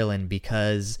A.J. Dillon,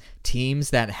 because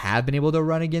teams that have been able to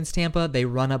run against Tampa, they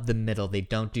run up the middle. They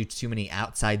don't do too many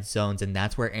outside zones, and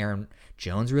that's where Aaron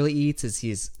Jones really eats, is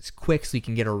he's quick so he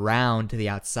can get around to the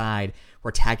outside. We're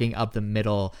attacking up the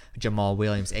middle, Jamal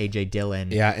Williams, A.J.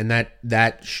 Dillon. Yeah, and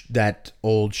that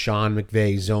old Sean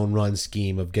McVay zone run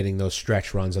scheme of getting those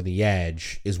stretch runs on the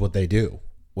edge is what they do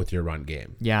with your run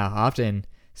game. Yeah, often.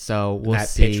 So we'll that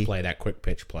see. Pitch play, that quick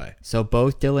pitch play. So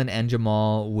both Dillon and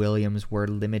Jamal Williams were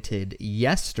limited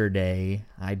yesterday.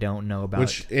 I don't know about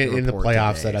which in the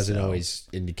playoffs today, that doesn't always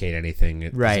indicate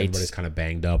anything. Right, everybody's kind of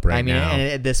banged up right now. I mean,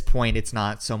 and at this point, it's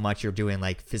not so much you're doing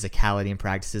like physicality in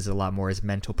practices. A lot more is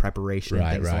mental preparation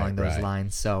and things along those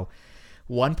lines. So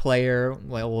one player,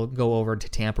 we'll go over to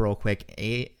Tampa real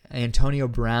quick. Antonio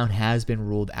Brown has been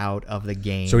ruled out of the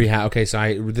game. So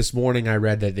this morning I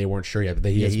read that they weren't sure yet,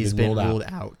 but he's been ruled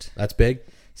out. That's big.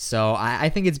 So I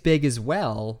think it's big as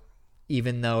well,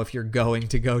 even though if you're going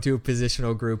to go to a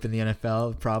positional group in the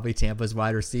NFL, probably Tampa's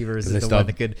wide receivers is the one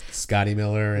that could Scotty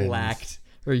Miller and lacked,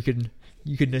 or you could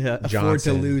afford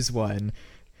Johnson. to lose one.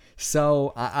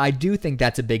 So I do think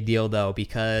that's a big deal, though,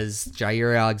 because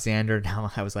Jair Alexander,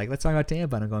 now I was like, let's talk about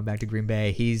Tampa, and I'm going back to Green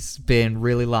Bay. He's been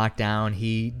really locked down.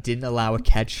 He didn't allow a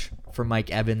catch for Mike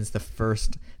Evans the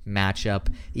first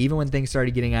matchup, even when things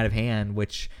started getting out of hand,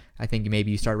 which I think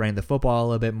maybe you start running the football a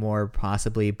little bit more,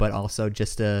 possibly, but also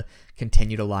just to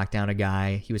continue to lock down a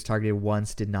guy. He was targeted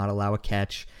once, did not allow a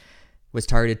catch. Was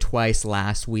targeted twice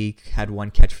last week, had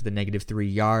 1 catch for the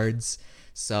 -3 yards.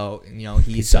 So,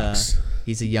 he's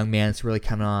a young man that's really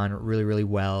coming on really, really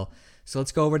well. So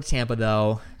let's go over to Tampa,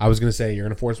 though. I was going to say, you're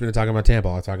going to force me to talk about Tampa.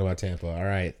 I'll talk about Tampa. All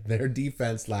right. Their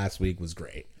defense last week was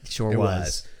great. Sure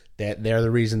was. They're the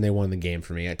reason they won the game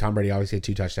for me. Tom Brady obviously had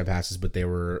 2 touchdown passes, but they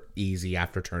were easy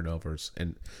after turnovers.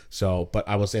 And so, but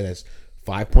I will say this,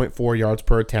 5.4 yards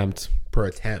per attempt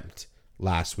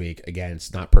last week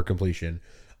against, not per completion,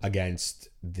 against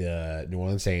the New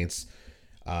Orleans Saints.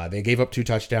 They gave up 2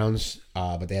 touchdowns,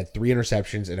 but they had 3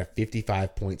 interceptions and a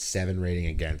 55.7 rating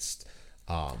against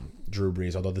Drew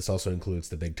Brees, although this also includes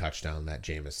the big touchdown that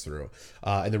Jameis threw.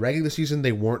 In the regular season,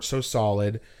 they weren't so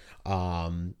solid,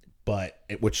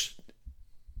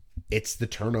 it's the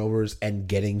turnovers and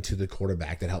getting to the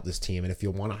quarterback that helped this team. And if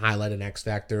you want to highlight an X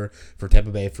factor for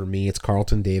Tampa Bay, for me, it's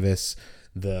Carlton Davis,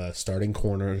 the starting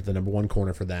corner, the number 1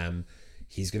 corner for them.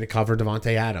 He's going to cover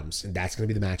Devontae Adams, and that's going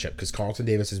to be the matchup because Carlton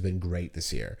Davis has been great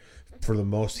this year. For the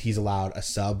most, he's allowed a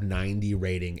sub-90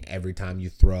 rating every time you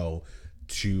throw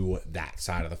to that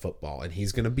side of the football. And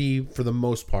he's going to be, for the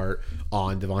most part,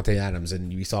 on Davante Adams.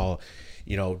 And we saw,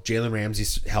 Jalen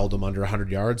Ramsey held him under 100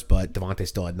 yards, but Davante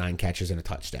still had 9 catches and a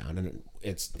touchdown. And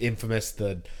it's infamous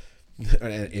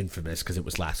because it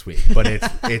was last week, but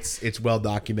it's well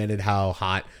documented how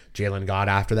hot Jalen got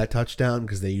after that touchdown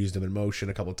because they used him in motion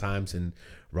a couple times, and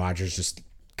Rodgers just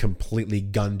completely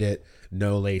gunned it,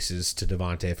 no laces to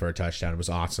Davante for a touchdown. It was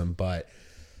awesome, but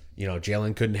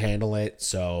Jalen couldn't handle it,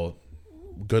 so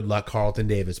good luck, Carlton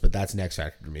Davis. But that's next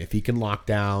factor to me. If he can lock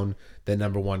down the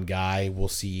number one guy, we'll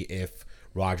see if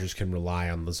Rodgers can rely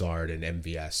on Lazard and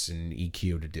MVS and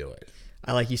EQ to do it.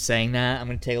 I like you saying that. I'm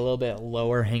going to take a little bit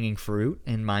lower hanging fruit,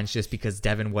 and mine's just because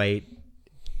Devin White.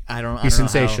 He's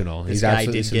sensational. This guy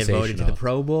did get voted to the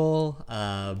Pro Bowl,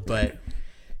 but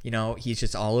he's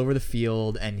just all over the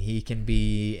field, and he can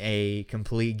be a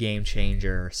complete game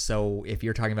changer. So if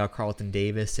you're talking about Carlton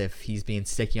Davis, if he's being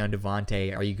sticky on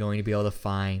Davante, are you going to be able to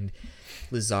find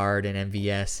Lazard and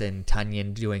MVS and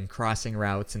Tunyon doing crossing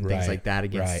routes and things like that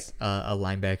against a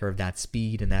linebacker of that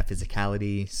speed and that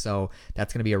physicality? So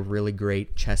that's going to be a really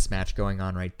great chess match going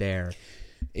on right there.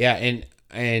 Yeah,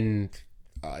 and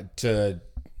to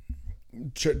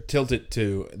tilt it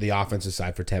to the offensive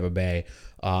side for Tampa Bay,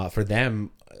 for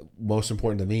them, most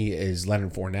important to me is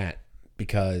Leonard Fournette,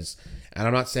 because, and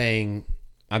I'm not saying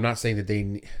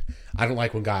that I don't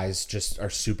like when guys just are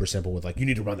super simple with you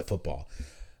need to run the football.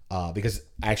 Because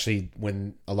actually,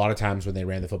 when a lot of times when they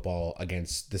ran the football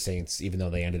against the Saints, even though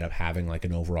they ended up having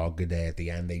an overall good day at the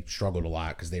end, they struggled a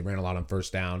lot because they ran a lot on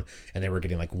first down and they were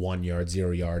getting 1 yard,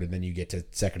 0 yard, and then you get to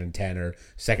 2nd and 10 or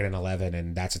 2nd and 11,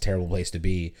 and that's a terrible place to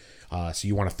be. So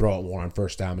you want to throw it more on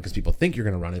first down because people think you're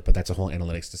going to run it, but that's a whole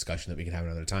analytics discussion that we can have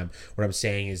another time. What I'm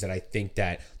saying is that I think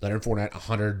that Leonard Fournette,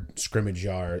 100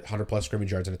 plus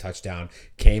scrimmage yards and a touchdown,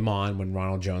 came on when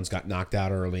Ronald Jones got knocked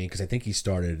out early, because I think he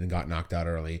started and got knocked out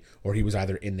early, or he was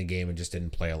either in the game and just didn't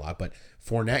play a lot. But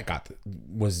Fournette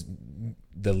was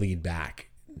the lead back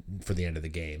for the end of the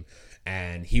game.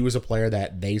 And he was a player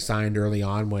that they signed early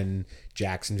on when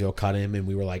Jacksonville cut him, and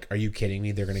we were like, are you kidding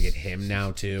me? They're going to get him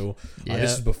now too? Yeah.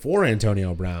 This is before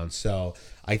Antonio Brown. So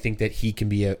I think that he can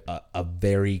be a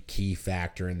very key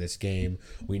factor in this game.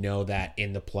 We know that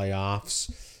in the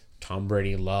playoffs, Tom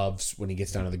Brady loves, when he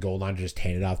gets down to the goal line, to just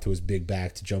hand it off to his big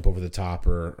back to jump over the top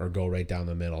or go right down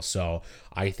the middle. So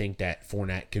I think that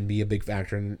Fournette can be a big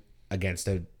factor against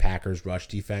the Packers rush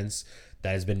defense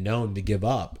that has been known to give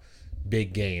up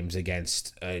big games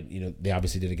against, they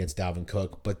obviously did against Dalvin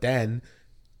Cook, but then,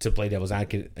 to play devil's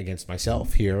advocate against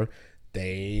myself here,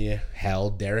 they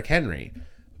held Derrick Henry,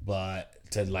 but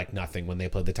to nothing when they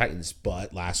played the Titans.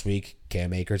 But last week,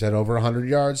 Cam Akers had over 100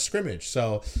 yards scrimmage,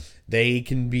 so they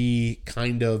can be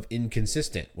kind of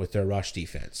inconsistent with their rush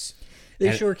defense.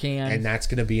 They sure can, and that's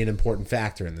going to be an important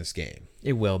factor in this game.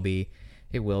 It will be,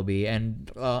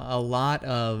 and a lot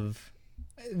of.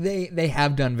 They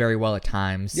have done very well at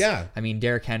times. Yeah. I mean,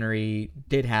 Derrick Henry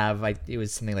did have, it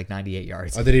was something like 98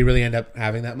 yards. Oh, did he really end up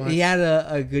having that much? He had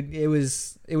a good, it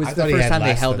was the first time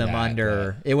they held him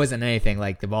under. It wasn't anything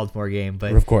like the Baltimore game,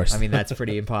 but of course. I mean, that's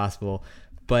pretty impossible.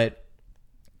 But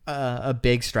a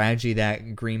big strategy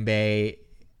that Green Bay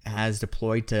has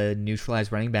deployed to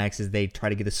neutralize running backs is they try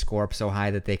to get the score up so high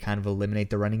that they kind of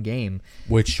eliminate the running game,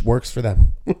 which works for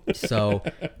them. So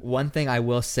one thing I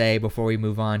will say before we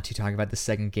move on to talk about the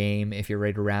second game, if you're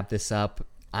ready to wrap this up,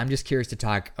 I'm just curious to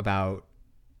talk about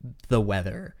the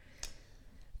weather,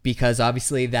 because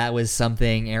obviously that was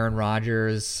something Aaron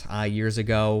Rodgers years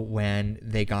ago when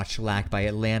they got shellacked by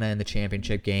Atlanta in the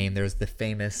championship game. There's the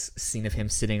famous scene of him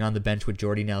sitting on the bench with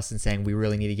Jordy Nelson saying, we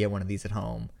really need to get one of these at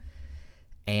home.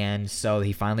 And so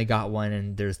he finally got one,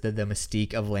 and there's the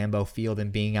mystique of Lambeau Field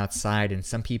and being outside, and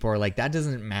some people are like, that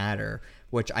doesn't matter,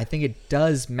 which I think it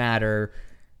does matter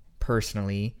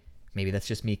personally. Maybe that's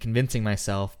just me convincing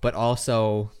myself, but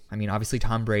also, I mean, obviously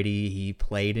Tom Brady, he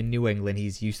played in New England,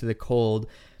 he's used to the cold,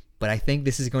 but I think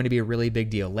this is going to be a really big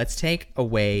deal. Let's take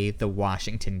away the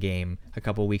Washington game a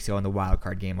couple of weeks ago in the wild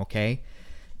card game, okay?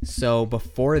 So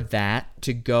before that,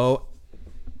 to go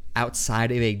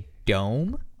outside of a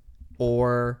dome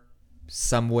or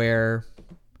somewhere,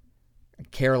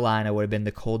 Carolina would have been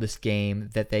the coldest game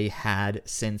that they had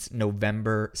since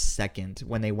November 2nd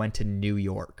when they went to New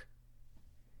York.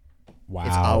 Wow.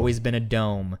 It's always been a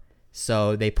dome.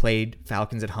 So they played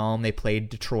Falcons at home. They played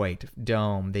Detroit,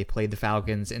 dome. They played the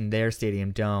Falcons in their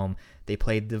stadium, dome. They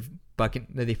played the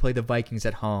Vikings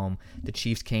at home. The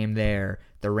Chiefs came there.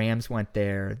 The Rams went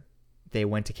there. They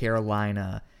went to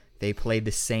Carolina. They played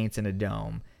the Saints in a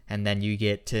dome. And then you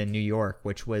get to New York,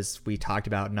 which was, we talked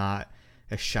about, not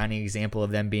a shining example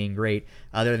of them being great.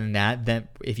 Other than that, then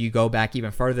if you go back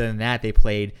even further than that, they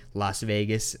played Las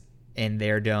Vegas in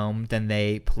their dome. Then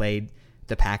they played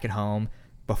the Pack at home.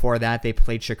 Before that, they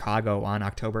played Chicago on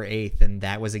October 8th, and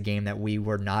that was a game that we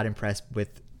were not impressed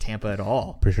with Tampa at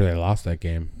all. Pretty sure they lost that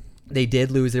game. They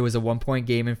did lose. It was a 1-point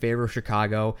game in favor of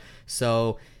Chicago.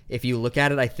 So if you look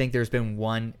at it, I think there's been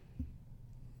one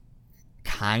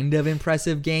kind of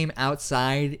impressive game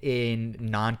outside in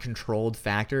non-controlled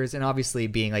factors. And obviously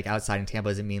being like outside in Tampa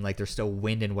doesn't mean like there's still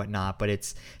wind and whatnot, but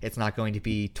it's not going to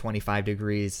be 25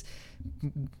 degrees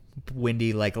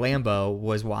windy like Lambeau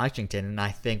was Washington. And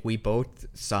I think we both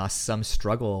saw some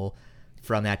struggle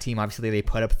from that team. Obviously they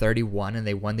put up 31 and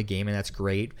they won the game, and that's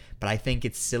great, but I think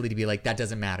it's silly to be like, that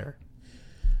doesn't matter.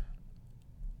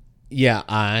 Yeah,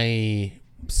 I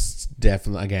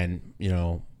definitely, again,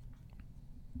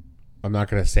 I'm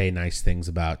not going to say nice things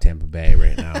about Tampa Bay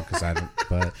right now because I don't,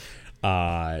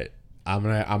 but I'm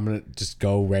gonna just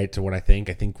go right to what I think.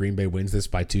 I think Green Bay wins this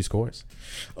by 2 scores.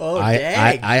 Oh, I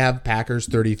have Packers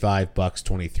 35, Bucks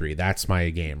 23. That's my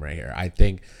game right here. I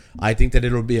think that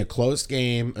it'll be a close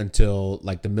game until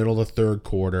like the middle of the third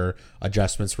quarter.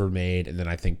 Adjustments were made, and then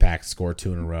I think Packs score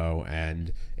 2 in a row,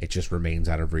 and it just remains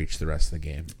out of reach the rest of the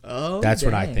game. Oh, that's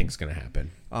what I think is going to happen.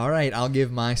 All right, I'll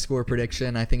give my score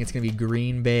prediction. I think it's going to be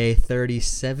Green Bay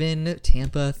 37,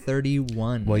 Tampa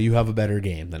 31. Well, you have a better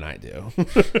game than I do.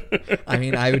 I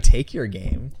mean, I would take your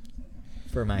game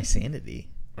for my sanity.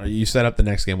 You set up the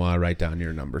next game while I write down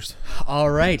your numbers.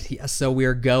 All right. So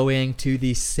we're going to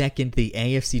the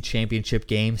AFC Championship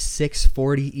game,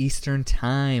 6:40 Eastern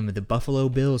Time. The Buffalo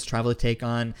Bills travel to take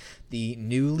on the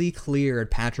newly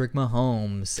cleared Patrick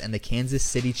Mahomes and the Kansas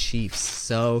City Chiefs.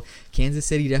 So Kansas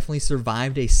City definitely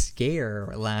survived a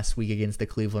scare last week against the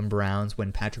Cleveland Browns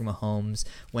when Patrick Mahomes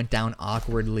went down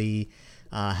awkwardly.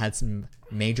 Had some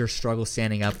major struggles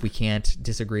standing up. We can't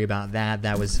disagree about that.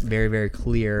 That was very, very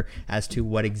clear as to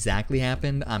what exactly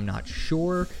happened. I'm not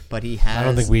sure, but he has. I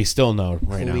don't think we still know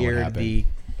right now what cleared happened. the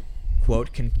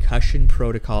quote concussion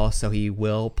protocol, so he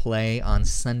will play on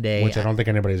Sunday. Which I don't think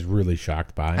anybody's really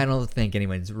shocked by. I don't think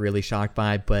anyone's really shocked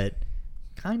by, but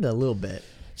kind of a little bit.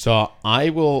 So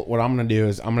what I'm going to do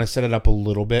is I'm going to set it up a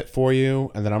little bit for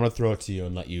you, and then I'm going to throw it to you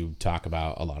and let you talk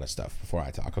about a lot of stuff before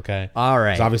I talk, okay? All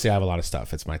right. 'Cause obviously I have a lot of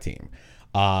stuff. It's my team.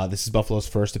 This is Buffalo's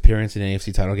first appearance in an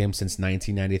AFC title game since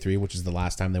 1993, which is the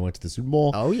last time they went to the Super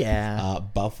Bowl. Oh, yeah.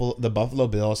 The Buffalo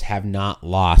Bills have not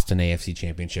lost an AFC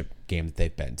championship game that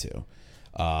they've been to,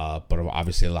 but have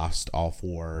obviously lost all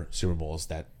 4 Super Bowls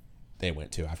that they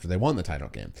went to after they won the title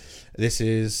game. This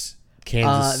is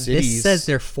Kansas City's. This says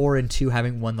they're 4-2,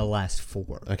 having won the last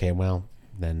 4. Okay, well,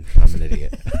 then I'm an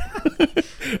idiot.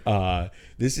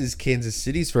 This is Kansas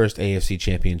City's first AFC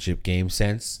championship game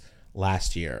since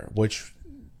last year, which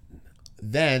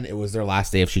then it was their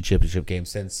last AFC championship game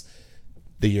since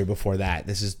the year before that.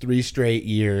 This is 3 straight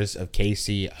years of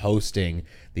KC hosting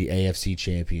the AFC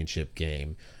championship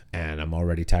game, and I'm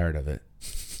already tired of it.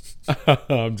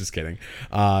 I'm just kidding.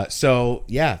 So,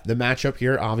 yeah, the matchup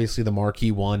here, obviously the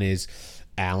marquee one is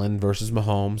Allen versus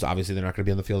Mahomes. Obviously, they're not going to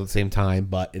be on the field at the same time,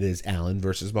 but it is Allen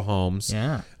versus Mahomes.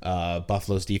 Yeah.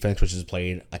 Buffalo's defense, which has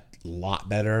played a lot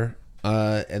better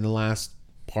in the last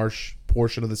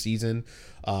portion of the season.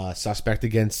 Suspect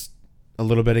a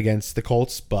little bit against the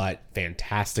Colts, but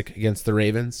fantastic against the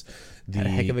Ravens. Had a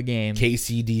heck of a game. The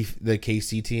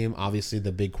KC team, obviously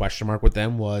the big question mark with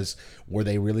them was, were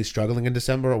they really struggling in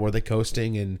December or were they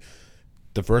coasting? And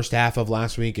the first half of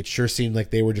last week, it sure seemed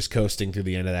like they were just coasting through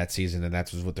the end of that season, and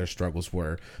that's what their struggles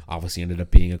were. Obviously ended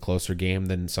up being a closer game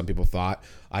than some people thought.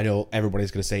 I know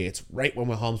everybody's going to say it's right when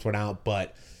Mahomes went out,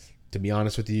 but to be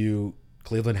honest with you,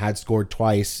 Cleveland had scored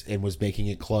twice and was making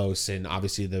it close, and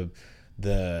obviously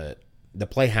the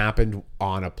play happened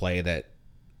on a play that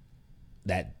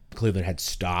Cleveland had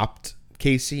stopped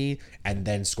KC and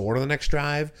then scored on the next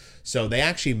drive. So they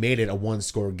actually made it a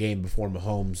 1-score game before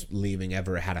Mahomes leaving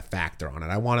ever had a factor on it.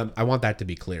 I want that to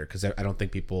be clear because I don't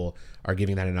think people are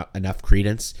giving that enough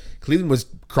credence. Cleveland was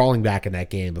crawling back in that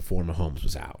game before Mahomes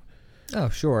was out. Oh,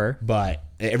 sure. But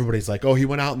everybody's like, oh, he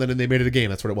went out and then they made it a game.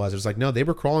 That's what it was. It was like, no, they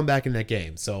were crawling back in that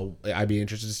game. So I'd be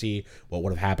interested to see what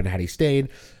would have happened had he stayed.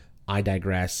 I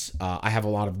digress. I have a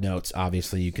lot of notes,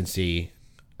 obviously, you can see,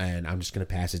 and I'm just going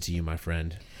to pass it to you, my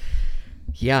friend.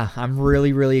 Yeah, I'm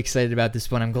really, really excited about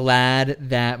this one. I'm glad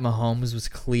that Mahomes was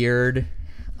cleared.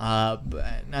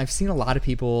 I've seen a lot of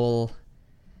people.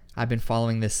 I've been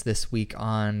following this week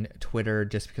on Twitter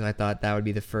just because I thought that would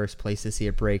be the first place to see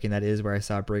it break, and that is where I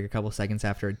saw it break a couple seconds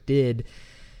after it did.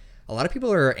 a lot of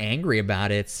people are angry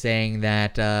about it, saying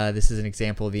that this is an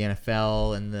example of the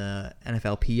NFL and the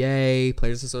NFLPA,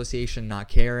 Players Association, not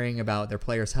caring about their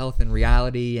players' health in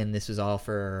reality, and this is all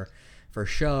for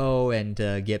show and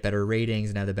to get better ratings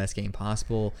and have the best game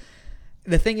possible.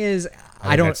 The thing is,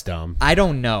 That's dumb. I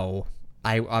don't know.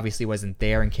 I obviously wasn't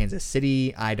there in Kansas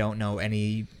City. I don't know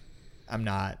I'm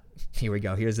not, here we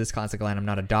go. Here's this classic line. I'm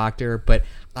not a doctor, but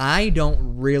I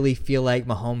don't really feel like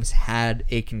Mahomes had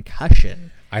a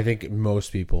concussion. I think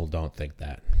most people don't think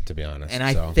that, to be honest. And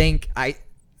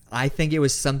I think it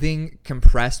was something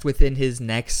compressed within his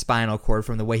neck spinal cord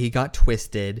from the way he got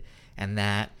twisted, and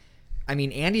that, I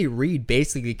mean, Andy Reid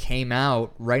basically came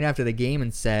out right after the game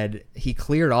and said he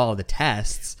cleared all of the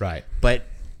tests. Right. But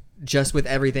just with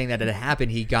everything that had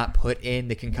happened, he got put in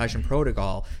the concussion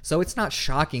protocol. So it's not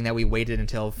shocking that we waited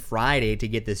until Friday to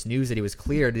get this news that he was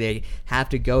cleared. They have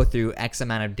to go through X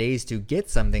amount of days to get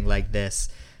something like this.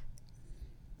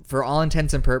 For all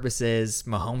intents and purposes,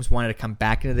 Mahomes wanted to come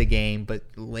back into the game, but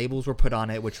labels were put on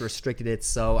it, which restricted it.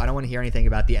 So I don't want to hear anything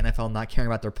about the NFL not caring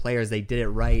about their players. They did it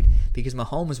right because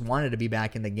Mahomes wanted to be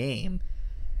back in the game.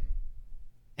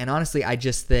 And honestly, I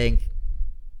think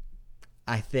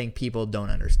people don't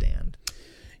understand.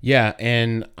 Yeah,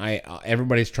 and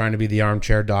everybody's trying to be the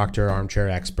armchair doctor, armchair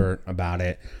expert about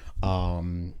it. I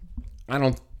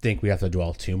don't think we have to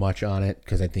dwell too much on it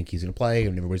because I think he's going to play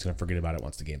and everybody's going to forget about it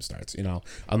once the game starts.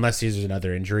 Unless there's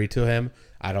another injury to him,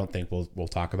 I don't think we'll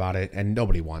talk about it, and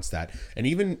nobody wants that. And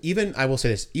even I will say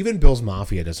this, even Bills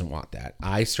Mafia doesn't want that.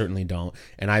 I certainly don't.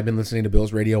 And I've been listening to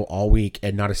Bills radio all week,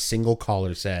 and not a single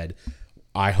caller said,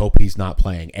 I hope he's not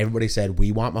playing. Everybody said,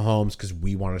 we want Mahomes because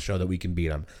we want to show that we can beat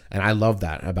him. And I love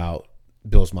that about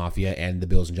Bills Mafia and the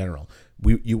Bills in general.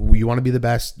 You want to be the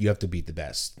best, you have to beat the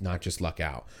best, not just luck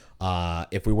out.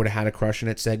 If we would have had a crush in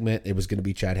it segment, it was going to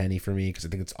be Chad Henne for me because I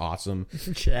think it's awesome.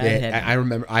 I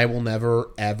remember, I will never,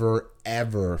 ever,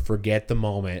 ever forget the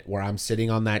moment where I'm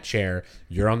sitting on that chair,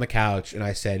 you're on the couch, and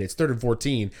I said, it's 3rd and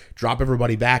 14, drop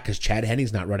everybody back because Chad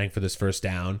Henne's not running for this first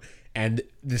down. And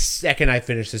the second I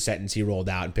finished the sentence, he rolled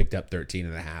out and picked up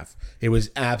 13.5. It was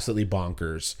absolutely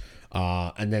bonkers.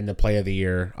 And then the play of the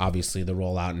year, obviously the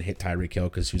rollout and hit Tyreek Hill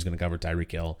because he was going to cover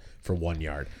Tyreek Hill for 1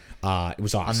 yard. It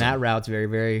was awesome. On that route, it's very,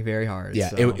 very, very hard. Yeah,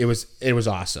 so. it was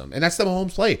awesome. And that's the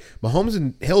Mahomes play. Mahomes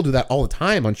and Hill do that all the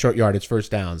time on short yardage first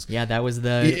downs. Yeah, that was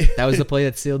the play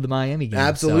that sealed the Miami game.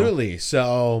 Absolutely.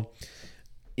 So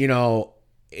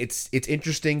it's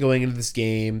interesting going into this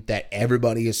game that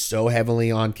everybody is so heavily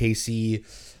on KC.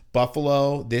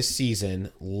 Buffalo this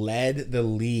season led the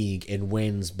league in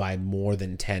wins by more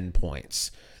than 10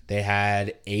 points. They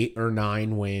had 8 or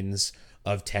 9 wins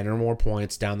of 10 or more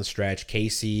points down the stretch.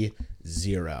 KC,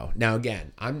 0. Now,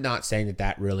 again, I'm not saying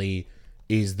that really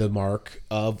is the mark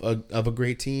of a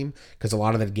great team because a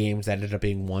lot of the games that ended up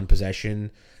being one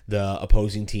possession, the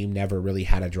opposing team never really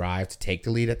had a drive to take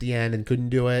the lead at the end and couldn't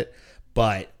do it.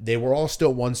 But they were all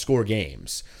still one-score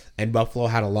games. And Buffalo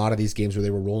had a lot of these games where they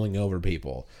were rolling over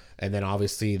people. And then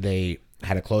obviously they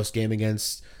had a close game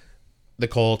against the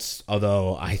Colts,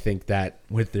 although I think that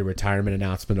with the retirement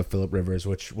announcement of Phillip Rivers,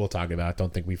 which we'll talk about,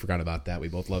 don't think we forgot about that. We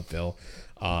both love Phil.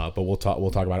 But we'll talk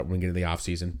about it when we get into the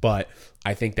offseason. But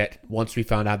I think that once we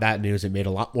found out that news, it made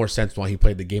a lot more sense why he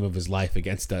played the game of his life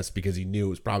against us because he knew it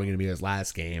was probably going to be his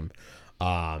last game.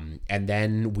 And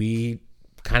then we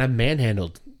kind of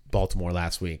manhandled Baltimore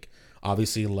last week.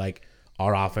 Obviously,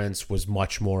 our offense was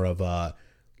much more of a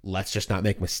let's just not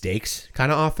make mistakes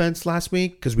kind of offense last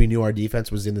week because we knew our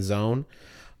defense was in the zone.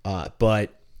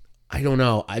 But I don't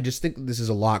know. I just think this is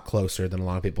a lot closer than a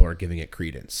lot of people are giving it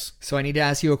credence. So I need to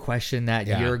ask you a question that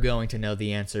you're going to know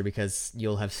the answer because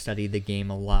you'll have studied the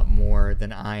game a lot more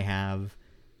than I have.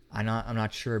 I'm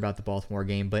not sure about the Baltimore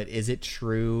game, but is it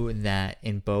true that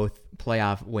in both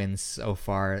playoff wins so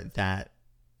far that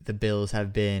the Bills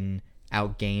have been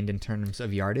outgained in terms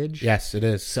of yardage? Yes, it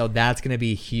is. So that's going to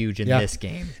be huge in this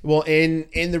game. Well, and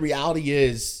the reality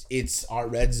is it's our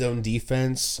red zone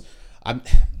defense.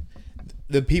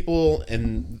 The people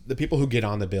who get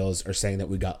on the Bills are saying that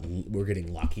we're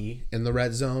getting lucky in the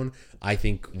red zone. I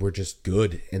think we're just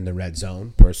good in the red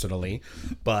zone personally,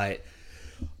 but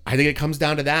I think it comes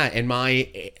down to that. And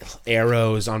my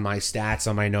arrows on my stats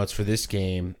on my notes for this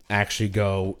game actually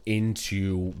go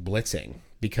into blitzing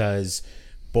because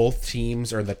both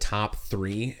teams are in the top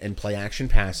 3 in play action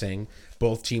passing.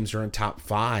 Both teams are in top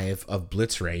 5 of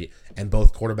blitz rate, and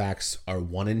both quarterbacks are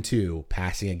 1 and 2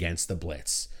 passing against the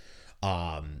blitz.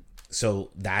 So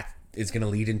that is going to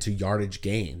lead into yardage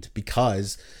gained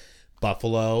because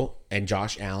Buffalo and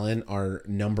Josh Allen are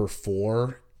number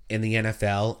 4 in the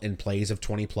NFL in plays of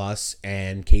 20 plus,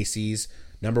 and KC's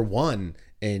number 1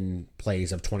 in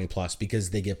plays of 20 plus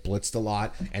because they get blitzed a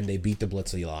lot and they beat the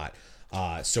blitz a lot.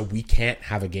 So we can't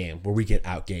have a game where we get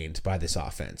outgained by this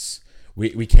offense.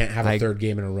 We can't have a third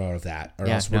game in a row of that, or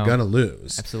else we're gonna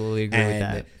lose. Absolutely agree with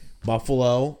that.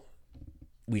 Buffalo,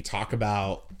 we talk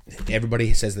about.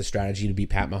 Everybody says the strategy to beat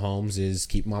Pat Mahomes is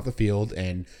keep him off the field,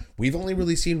 and we've only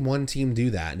really seen one team do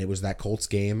that, and it was that Colts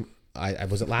game.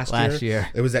 Was it last year?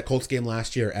 It was that Colts game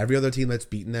last year. Every other team that's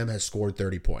beaten them has scored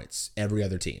 30 points. Every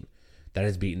other team that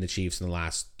has beaten the Chiefs in the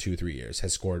last 2-3 years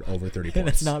has scored over 30 points. And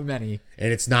it's not many.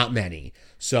 And it's not many.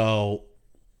 So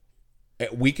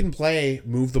we can play,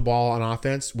 move the ball on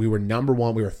offense. We were number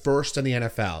one. We were first in the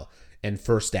NFL in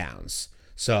first downs.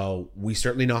 So we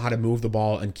certainly know how to move the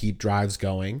ball and keep drives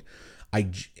going. I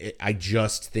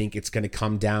just think it's going to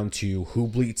come down to who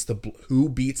beats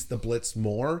the blitz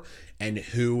more and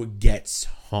who gets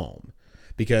home.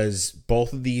 Because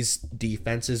both of these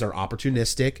defenses are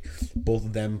opportunistic. Both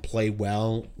of them play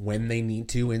well when they need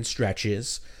to in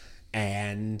stretches.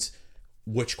 And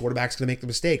which quarterback's going to make the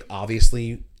mistake?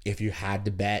 Obviously, if you had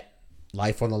to bet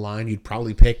life on the line, you'd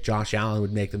probably pick Josh Allen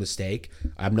would make the mistake.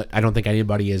 I don't think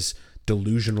anybody is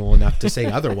delusional enough to say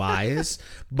otherwise,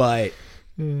 but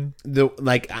I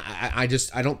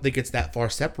don't think it's that far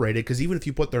separated, because even if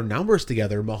you put their numbers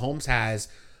together, Mahomes has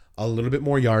a little bit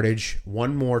more yardage,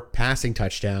 one more passing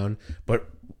touchdown, but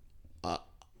I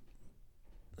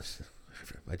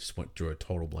just went through a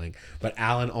total blank. But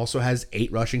Allen also has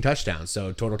 8 rushing touchdowns,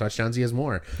 so total touchdowns he has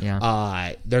more.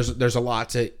 Yeah. There's a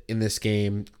lot in this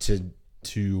game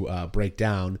to break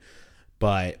down,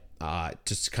 but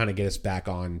just to kind of get us back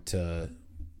on to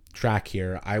track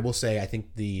here, I will say I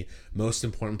think the most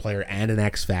important player and an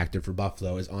X factor for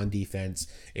Buffalo is on defense.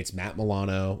 It's Matt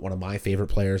Milano, one of my favorite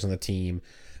players on the team.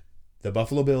 The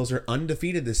Buffalo Bills are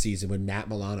undefeated this season when Matt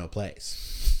Milano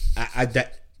plays.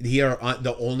 Their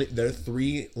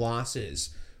 3 losses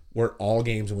were all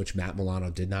games in which Matt Milano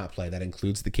did not play. That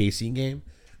includes the KC game,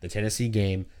 the Tennessee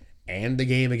game, and the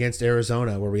game against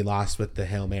Arizona where we lost with the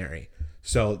Hail Mary.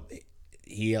 So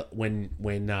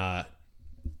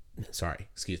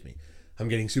excuse me. I'm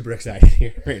getting super excited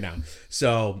here right now.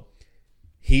 So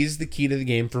he's the key to the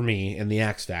game for me and the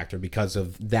X factor because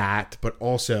of that. But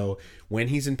also when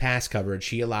he's in pass coverage,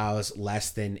 he allows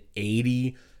less than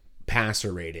 80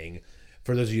 passer rating.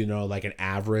 For those of you who know, like an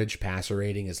average passer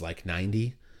rating is like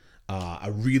 90.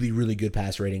 A really, really good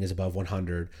passer rating is above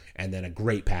 100. And then a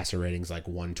great passer rating is like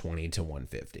 120 to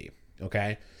 150.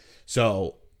 Okay.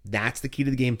 So that's the key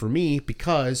to the game for me,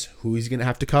 because who he's going to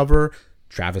have to cover?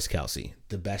 Travis Kelce,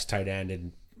 the best tight end.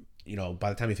 And, by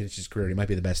the time he finishes his career, he might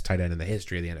be the best tight end in the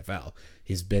history of the NFL.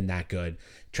 He's been that good.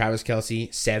 Travis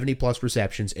Kelce, 70 plus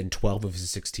receptions in 12 of his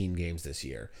 16 games this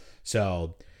year.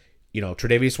 So,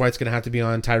 Tre'Davious White's going to have to be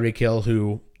on Tyreek Hill,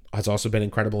 who has also been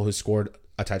incredible, who scored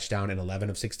a touchdown in 11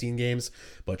 of 16 games.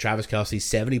 But Travis Kelce,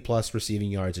 70 plus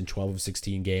receiving yards in 12 of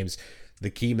 16 games.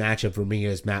 The key matchup for me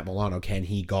is Matt Milano. Can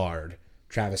he guard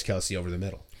Travis Kelce over the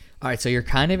middle? All right, so you're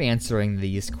kind of answering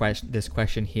this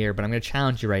question here, but I'm going to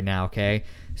challenge you right now, okay?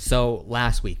 So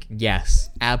last week, yes,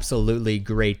 absolutely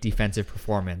great defensive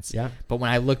performance. Yeah. But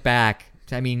when I look back,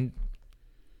 Indy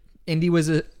was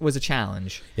a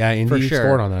challenge. Yeah, Indy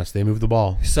scored on us. They moved the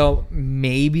ball. So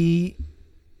maybe,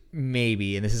 and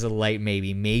this is a light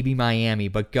maybe Miami,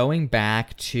 but going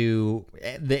back to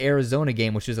the Arizona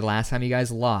game, which was the last time you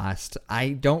guys lost, I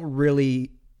don't really...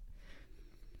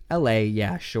 LA,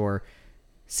 yeah, sure.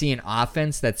 See an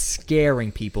offense that's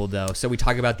scaring people, though. So we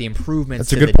talk about the improvements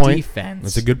to the defense.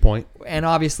 That's a good point. And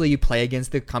obviously you play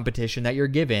against the competition that you're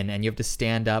given, and you have to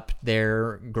stand up.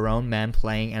 They're grown men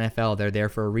playing NFL. They're there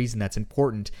for a reason. That's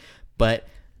important. But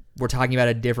we're talking about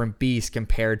a different beast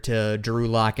compared to Drew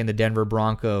Lock and the Denver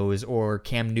Broncos, or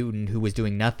Cam Newton, who was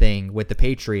doing nothing with the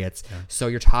Patriots. Yeah. So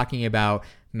you're talking about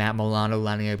Matt Milano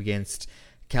lining up against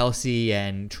Kelce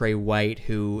and Trey White,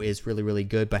 who is really, really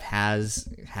good, but has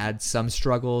had some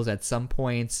struggles at some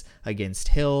points against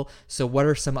Hill. So what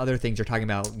are some other things? You're talking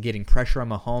about getting pressure on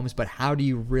Mahomes, but how do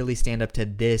you really stand up to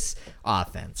this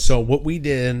offense? So what we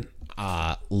did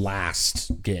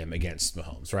last game against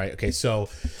Mahomes, right? Okay, so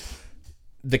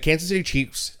the Kansas City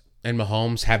Chiefs and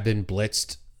Mahomes have been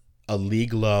blitzed a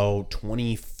league low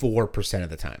 24% of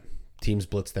the time. Teams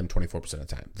blitz them 24% of the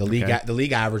time. The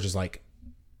league average is like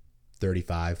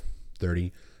 35,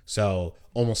 30. So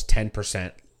almost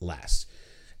 10% less.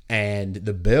 And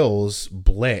the Bills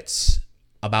blitz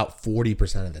about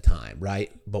 40% of the time,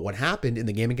 right? But what happened in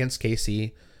the game against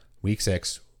KC, week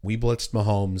 6, we blitzed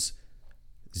Mahomes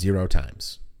 0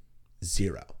 times.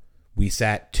 0. We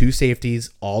sat 2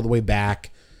 safeties all the way back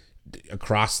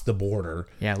across the border.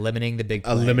 Yeah, eliminating the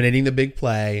big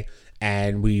play.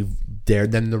 And we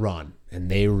dared them to run. and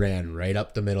they ran right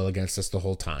up the middle against us the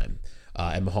whole time.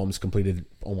 And Mahomes completed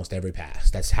almost every pass.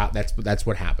 That's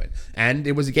what happened. And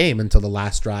it was a game until the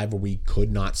last drive where we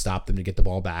could not stop them to get the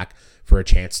ball back for a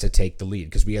chance to take the lead,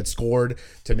 because we had scored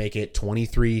to make it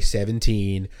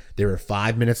 23-17. There were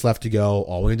 5 minutes left to go.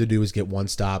 All we had to do was get one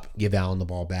stop, give Allen the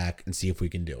ball back, and see if we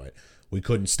can do it. We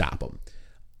couldn't stop him.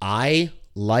 I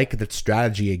like the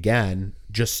strategy again.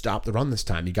 Just stop the run this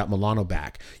time. You got Milano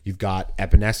back. You've got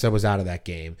Epinesa was out of that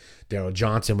game. Daryl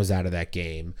Johnson was out of that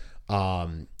game.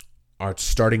 Our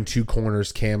starting two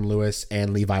corners, Cam Lewis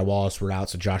and Levi Wallace, were out,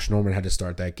 so Josh Norman had to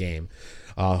start that game.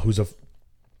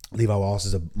 Levi Wallace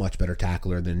is a much better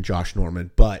tackler than Josh Norman,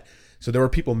 but so there were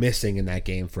people missing in that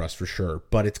game for us for sure.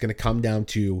 But it's going to come down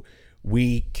to,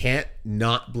 we can't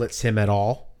not blitz him at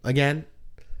all again,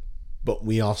 but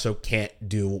we also can't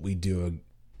do what we do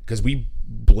because we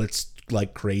blitzed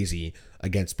like crazy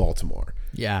against Baltimore.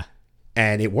 Yeah.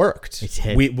 And it worked. It's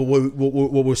hit.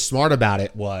 What was smart about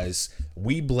it was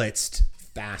we blitzed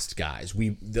fast guys.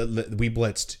 We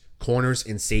blitzed corners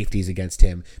and safeties against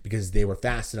him because they were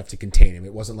fast enough to contain him.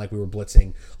 It wasn't like we were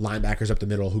blitzing linebackers up the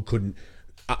middle who couldn't.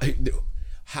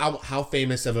 How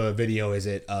famous of a video is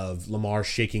it of Lamar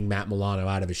shaking Matt Milano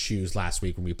out of his shoes last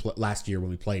year when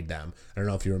we played them? I don't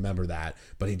know if you remember that,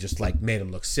 but he just like made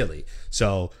him look silly.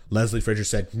 So Leslie Frazier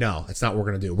said, "No, that's not what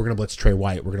we're gonna do. We're gonna blitz Trey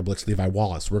White. We're gonna blitz Levi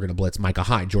Wallace. We're gonna blitz Micah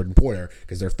Hyde, Jordan Porter,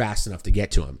 because they're fast enough to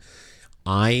get to him."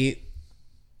 I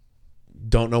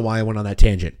don't know why I went on that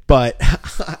tangent, but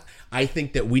I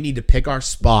think that we need to pick our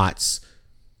spots,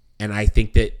 and I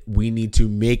think that we need to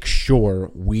make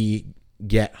sure we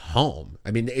get home.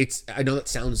 I mean, I know that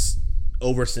sounds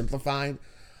oversimplified,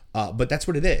 but that's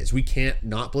what it is. We can't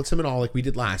not blitz them at all like we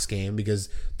did last game because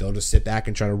they'll just sit back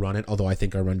and try to run it, although I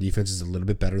think our run defense is a little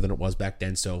bit better than it was back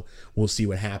then, so we'll see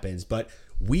what happens. But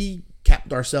we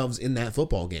kept ourselves in that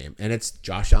football game, and it's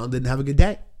Josh Allen didn't have a good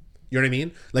day. You know what I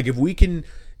mean? Like, if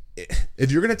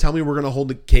you're going to tell me we're going to hold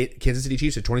the Kansas City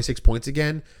Chiefs at 26 points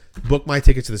again, book my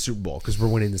tickets to the Super Bowl because we're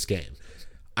winning this game.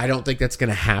 I don't think that's going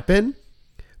to happen.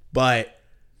 But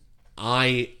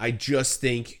I just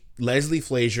think Leslie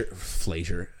Frazier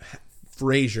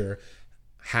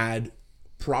had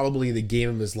probably the game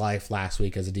of his life last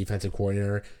week as a defensive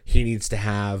coordinator. He needs to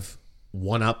have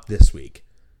one up this week.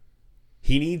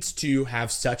 He needs to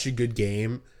have such a good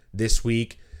game this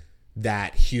week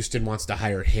that Houston wants to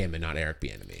hire him and not Eric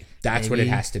Bieniemy. That's what it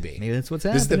has to be. Maybe that's what's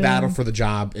happening. This is the battle for the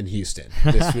job in Houston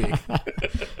this week.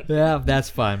 Yeah, that's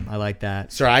fun. I like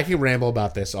that. Sorry, I can ramble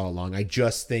about this all along. I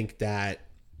just think that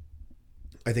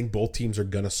both teams are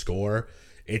going to score.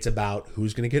 It's about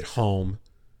who's going to get home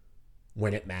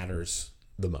when it matters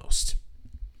the most.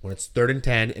 When it's 3rd and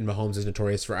 10 and Mahomes is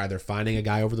notorious for either finding a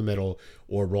guy over the middle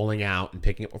or rolling out and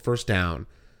picking up a first down,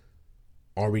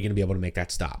 are we going to be able to make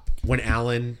that stop? When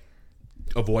Allen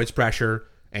avoids pressure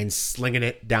and slinging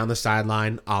it down the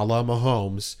sideline a la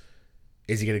Mahomes,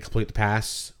 is he going to complete the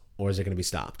pass or is it going to be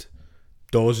stopped?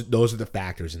 Those are the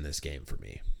factors in this game for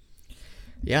me.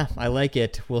 Yeah, I like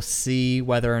it. We'll see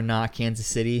whether or not Kansas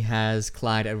City has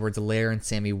Clyde Edwards-Helaire and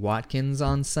Sammy Watkins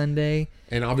on Sunday.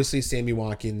 And obviously Sammy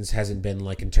Watkins hasn't been,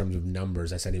 like, in terms of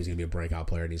numbers. I said he was going to be a breakout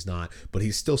player, and he's not. But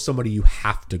he's still somebody you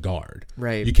have to guard.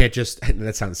 Right. You can't just –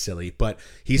 that sounds silly. But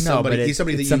he's somebody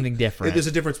that something different. There's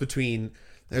a difference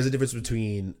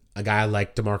between a guy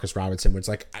like DeMarcus Robinson, where it's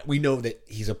like, we know that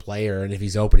he's a player, and if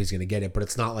he's open, he's going to get it. But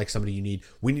it's not like somebody you need.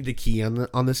 We need to key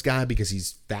on this guy because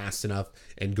he's fast enough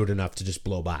and good enough to just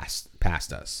blow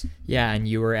past us. Yeah, and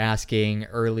you were asking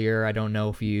earlier, I don't know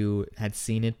if you had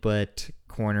seen it, but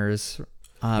corners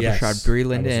Yes, Rashad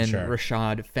Breeland and sure.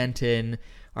 Rashad Fenton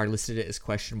are listed as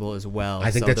questionable as well.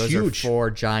 I think that's those huge. Are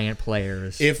 4 giant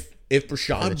players. If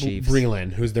Rashad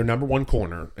Breeland, who's their number 1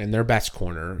 corner and their best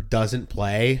corner, doesn't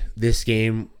play this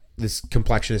game, this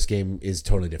complexion of this game is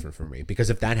totally different for me. Because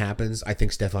if that happens, I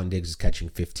think Stephon Diggs is catching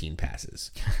 15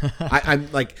 passes.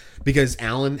 I'm like, because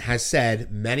Allen has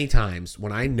said many times,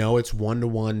 when I know it's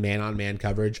 1-to-1 man-on-man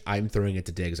coverage, I'm throwing it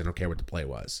to Diggs. I don't care what the play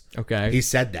was. Okay. He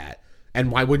said that. And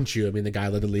why wouldn't you? I mean, the guy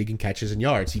led the league in catches and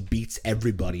yards. He beats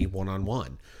everybody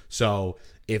one-on-one. So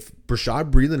if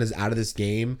Rashad Breeland is out of this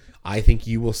game, I think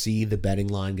you will see the betting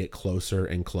line get closer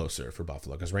and closer for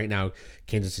Buffalo. Because right now,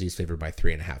 Kansas City is favored by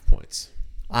 3.5 points.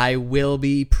 I will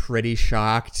be pretty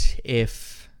shocked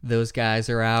if those guys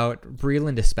are out.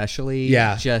 Breeland especially.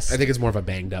 Yeah, I think it's more of a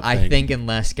banged up thing. I think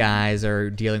unless guys are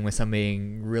dealing with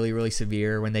something really, really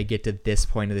severe when they get to this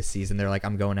point of the season, they're like,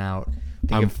 I'm going out.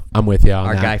 I'm with you on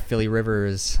our that. guy Philly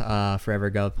Rivers forever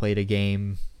ago played a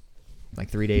game like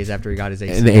 3 days after he got his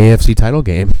ACL. In the AFC title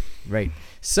game. Right.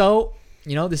 So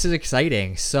this is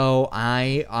exciting. So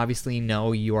I obviously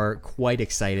know you are quite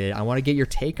excited. I want to get your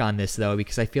take on this, though,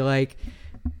 because I feel like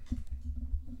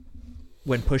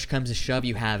when push comes to shove,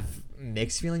 you have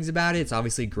mixed feelings about it. It's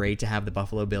obviously great to have the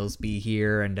Buffalo Bills be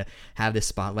here and to have this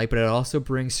spotlight, but it also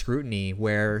brings scrutiny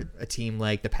where a team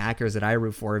like the Packers that I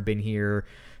root for have been here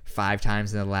 5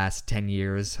 times in the last 10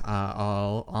 years,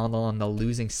 all on the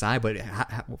losing side. But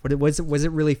what does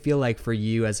it really feel like for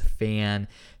you as a fan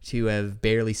to have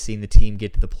barely seen the team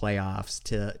get to the playoffs,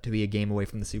 to be a game away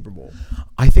from the Super Bowl?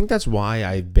 I think that's why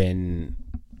I've been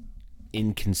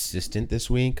inconsistent this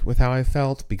week with how I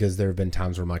felt, because there have been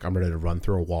times where I'm like, I'm ready to run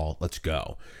through a wall, let's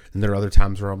go. And there are other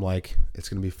times where I'm like, it's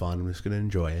going to be fun, I'm just going to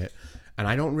enjoy it. And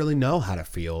I don't really know how to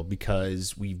feel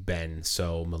because we've been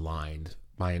so maligned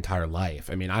my entire life.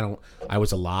 I mean, I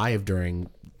was alive during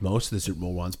most of the Super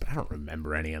Bowl ones, but I don't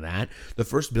remember any of that. The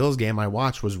first Bills game I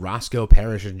watched was Roscoe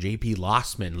Parrish and JP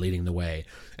Lossman leading the way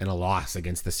in a loss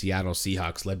against the Seattle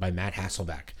Seahawks led by Matt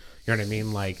Hasselbeck. You know what I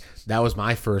mean? Like, that was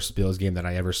my first Bills game that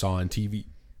I ever saw on TV.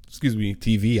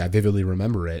 I vividly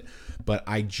remember it. But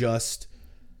I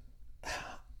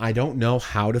don't know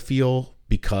how to feel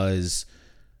because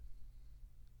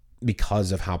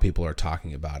of how people are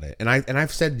talking about it. And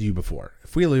I've said to you before,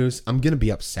 if we lose, I'm going to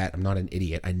be upset. I'm not an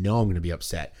idiot. I know I'm going to be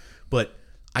upset. But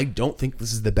I don't think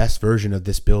this is the best version of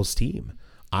this Bills team.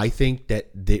 I think that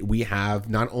we have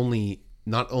not only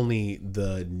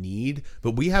the need,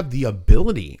 but we have the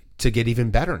ability to get even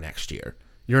better next year.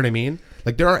 You know what I mean?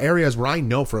 Like, there are areas where I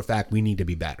know for a fact we need to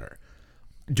be better.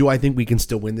 Do I think we can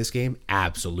still win this game?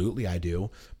 Absolutely, I do.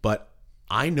 But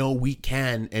I know we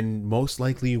can and most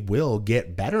likely will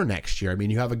get better next year. I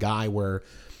mean, you have a guy where,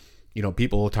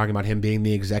 people are talking about him being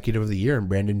the executive of the year and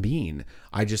Brandon Beane.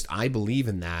 I believe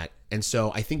in that. And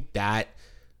so I think that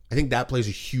plays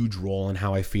a huge role in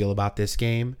how I feel about this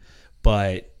game.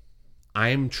 But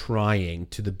I'm trying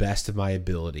to the best of my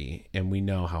ability, and we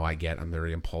know how I get. I'm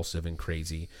very impulsive and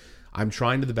crazy. I'm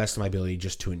trying to the best of my ability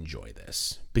just to enjoy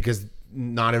this, because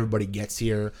not everybody gets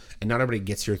here, and not everybody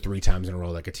gets here 3 times in a row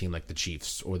like a team like the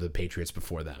Chiefs or the Patriots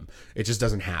before them. It just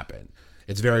doesn't happen.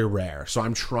 It's very rare. So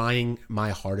I'm trying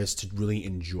my hardest to really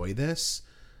enjoy this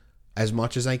as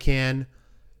much as I can.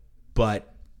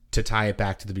 But to tie it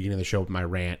back to the beginning of the show with my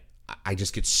rant, I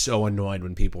just get so annoyed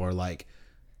when people are like,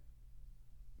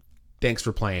 thanks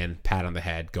for playing, pat on the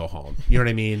head, go home. You know what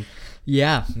I mean?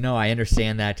 Yeah, no, I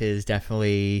understand that is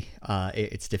definitely,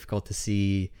 it's difficult to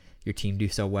see your team do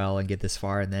so well and get this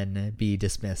far and then be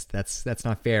dismissed. That's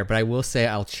not fair. But I will say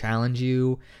I'll challenge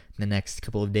you in the next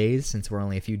couple of days, since we're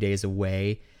only a few days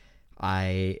away.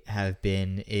 I have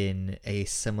been in a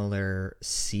similar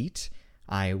seat.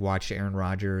 I watched Aaron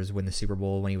Rodgers win the Super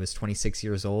Bowl when he was 26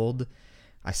 years old.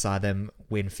 I saw them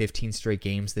win 15 straight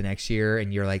games the next year,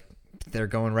 and you're like, they're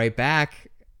going right back.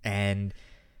 And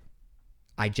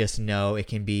I just know it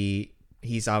can be,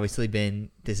 he's obviously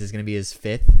been, this is going to be his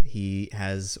 5th. He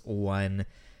has won,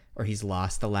 or he's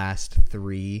lost the last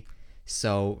 3.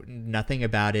 So nothing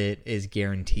about it is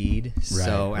guaranteed. Right,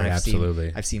 so and right,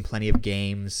 absolutely. I've seen plenty of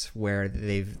games where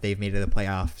they've made it to the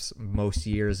playoffs most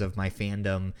years of my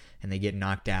fandom, and they get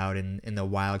knocked out in the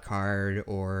wild card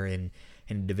or in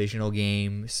a divisional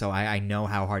game. So I know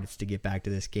how hard it's to get back to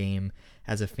this game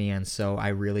as a fan. So I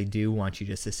really do want you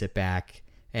just to sit back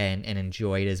and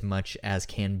enjoy it as much as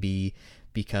can be,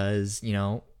 because,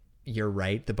 you're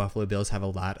right. The Buffalo Bills have a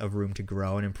lot of room to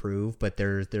grow and improve, but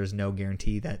there's no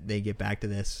guarantee that they get back to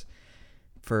this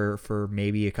for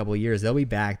maybe a couple of years. They'll be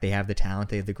back. They have the talent.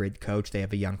 They have the great coach. They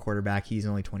have a young quarterback. He's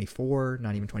only 24,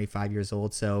 not even 25 years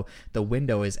old. So the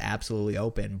window is absolutely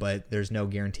open, but there's no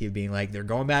guarantee of being like, they're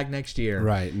going back next year.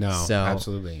 Right. No, so,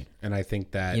 absolutely. And I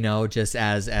think that, just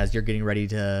as you're getting ready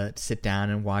to sit down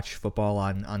and watch football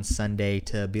on Sunday,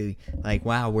 to be like,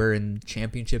 wow, we're in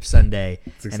Championship Sunday.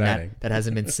 It's exciting. And that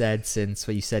hasn't been said since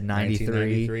what you said, 93.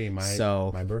 1993,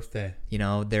 my birthday.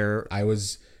 I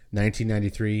was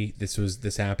 1993.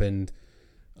 This happened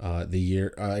the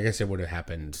year. I guess it would have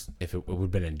happened if it would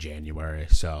have been in January.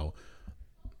 So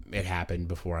it happened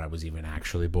before I was even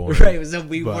actually born. Right. So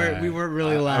we weren't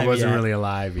really alive. I wasn't really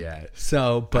alive yet.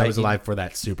 So, but I was alive for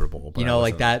that Super Bowl. But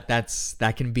like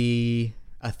that can be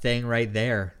a thing right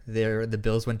there. The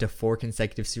Bills went to 4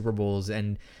 consecutive Super Bowls,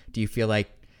 and do you feel like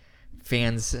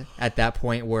fans at that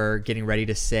point were getting ready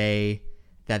to say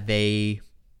that they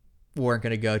weren't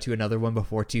going to go to another one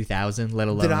before 2000, let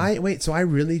alone... So I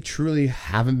really, truly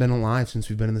haven't been alive since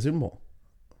we've been in the Super Bowl?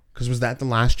 Because was that the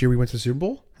last year we went to the Super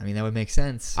Bowl? I mean, that would make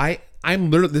sense.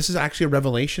 I'm literally... This is actually a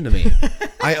revelation to me.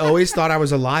 I always thought I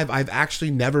was alive. I've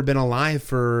actually never been alive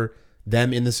for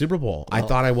them in the Super Bowl. Well, I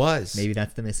thought I was. Maybe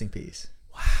that's the missing piece.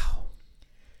 Wow.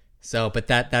 So, but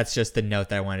that's just the note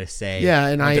that I wanted to say. Yeah,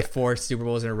 and Went to 4 Super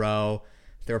Bowls in a row.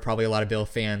 There were probably a lot of Bill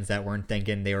fans that weren't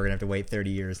thinking they were going to have to wait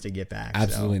 30 years to get back.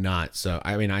 Absolutely not. So,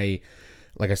 I mean,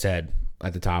 like I said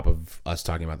at the top of us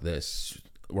talking about this,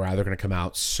 we're either going to come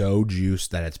out so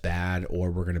juiced that it's bad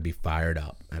or we're going to be fired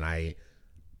up. And I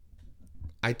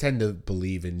tend to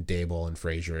believe in Dable and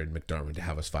Frazier and McDermott to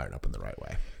have us fired up in the right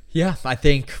way. Yeah, I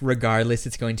think regardless,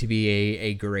 it's going to be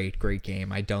a great, great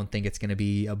game. I don't think it's going to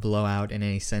be a blowout in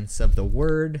any sense of the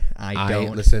word.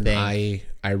 I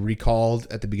recalled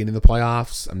at the beginning of the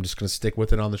playoffs. I'm just going to stick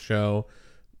with it on the show.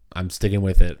 I'm sticking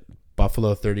with it.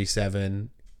 Buffalo 37,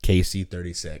 KC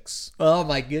 36. Oh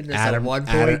my goodness, a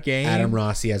 1-point game. Adam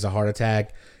Rossi has a heart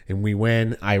attack, and we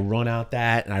win. I run out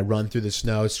that, and I run through the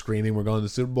snow screaming, we're going to the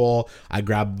Super Bowl. I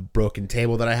grab a broken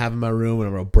table that I have in my room, and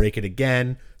I'm going to break it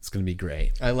again. It's going to be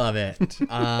great. I love it.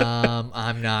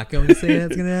 I'm not going to say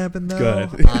that's going to happen, though.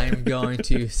 Good. I'm going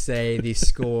to say the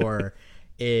score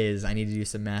is, I need to do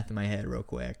some math in my head real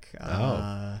quick.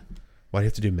 Why do you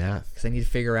have to do math? Because I need to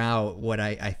figure out what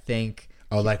I think.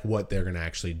 Oh, like what they're going to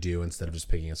actually do instead of just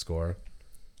picking a score?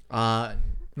 Well,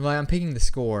 I'm picking the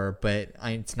score, but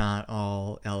it's not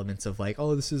all elements of like,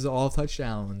 oh, this is all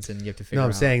touchdowns, and you have to figure out. No,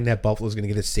 I'm saying that Buffalo's going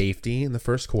to get a safety in the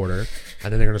first quarter,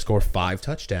 and then they're going to score 5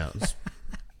 touchdowns.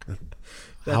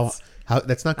 That's not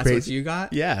that's crazy. That's what you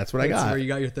got? Yeah, that's what I got. That's where you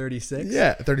got your 36?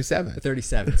 Yeah, 37.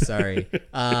 37, sorry.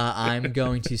 I'm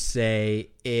going to say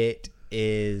it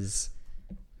is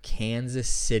Kansas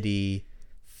City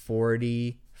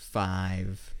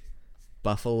 45,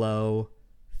 Buffalo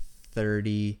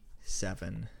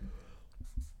 37.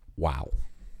 Wow.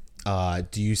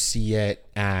 Do you see it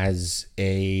as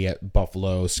a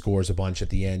Buffalo scores a bunch at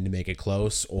the end to make it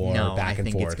close, or no, back and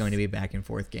forth? I think it's going to be a back and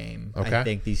forth game. Okay. I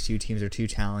think these two teams are too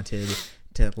talented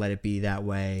to let it be that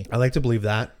way. I like to believe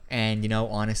that. And,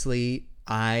 honestly,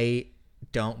 I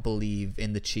don't believe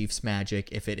in the Chiefs' magic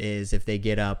if they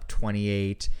get up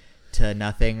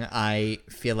 28-0. I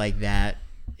feel like that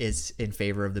is in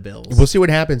favor of the Bills. We'll see what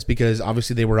happens, because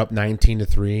obviously they were up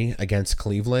 19-3 against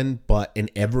Cleveland, but in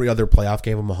every other playoff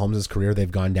game of Mahomes' career,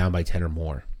 they've gone down by 10 or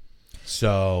more.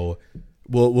 So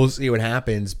we'll see what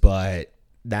happens, but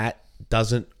that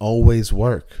doesn't always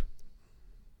work.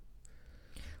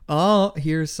 Oh,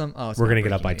 here's some. Oh, we're gonna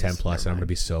get up by 10 plus, and I'm gonna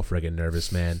be so friggin'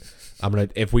 nervous, man.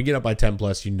 If we get up by 10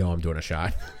 plus, I'm doing a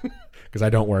shot because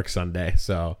I don't work Sunday.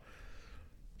 So.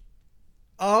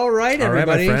 All right,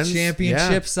 everybody. My friends.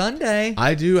 Championship Sunday.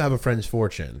 I do have a Friend's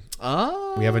Fortune.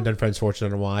 Oh. We haven't done Friend's Fortune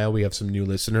in a while. We have some new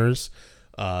listeners.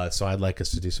 So I'd like us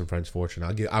to do some Friend's Fortune.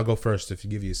 I'll go first if you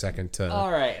give you a second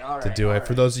to do it.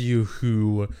 For those of you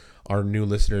who are new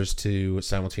listeners to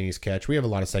Simultaneous Catch, we have a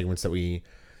lot of segments that we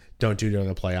don't do during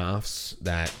the playoffs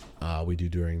that we do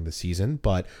during the season.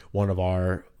 But one of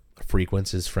our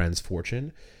frequents is Friend's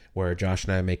Fortune, where Josh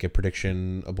and I make a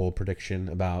bold prediction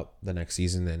about the next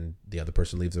season, and the other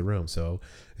person leaves the room. So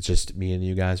it's just me and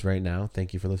you guys right now.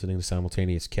 Thank you for listening to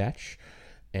Simultaneous Catch.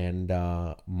 And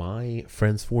my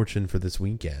Friend's Fortune for this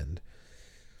weekend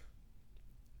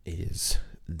is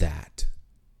that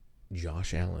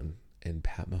Josh Allen and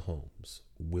Pat Mahomes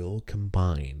will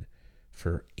combine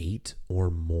for 8 or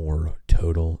more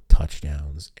total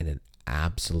touchdowns in an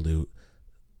absolute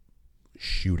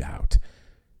shootout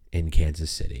in Kansas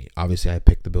City. Obviously, I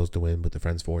picked the Bills to win, but the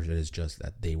Friend's Fortune is just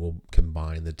that they will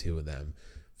combine the two of them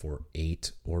for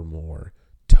 8 or more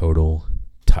total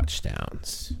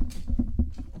touchdowns.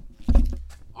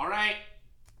 All right.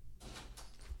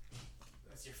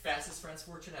 That's your fastest Friend's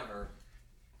Fortune ever.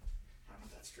 I don't know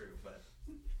if that's true, but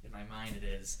in my mind it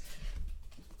is.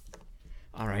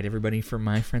 All right, everybody, for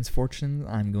my Friend's Fortune,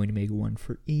 I'm going to make one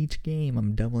for each game.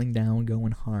 I'm doubling down,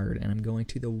 going hard, and I'm going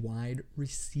to the wide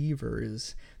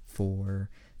receivers for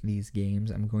these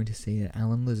games. I'm going to say that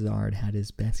Allen Lazard had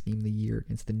his best game of the year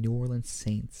against the New Orleans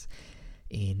Saints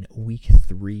in week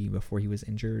 3 before he was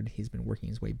injured. He's been working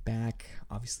his way back.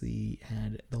 Obviously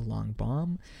had the long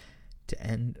bomb to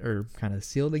end, or kind of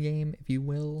seal the game, if you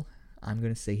will. I'm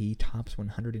going to say he tops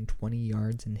 120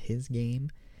 yards in his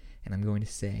game. And I'm going to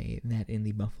say that in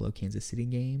the Buffalo-Kansas City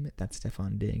game, that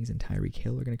Stephon Diggs and Tyreek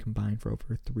Hill are going to combine for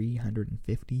over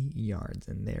 350 yards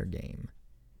in their game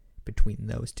between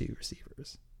those two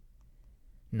receivers.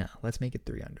 No, let's make it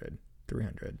 300.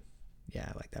 300.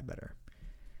 Yeah, I like that better.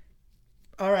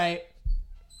 All right.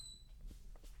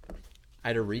 I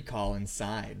had a recall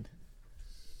inside.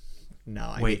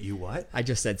 No, you what? I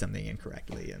just said something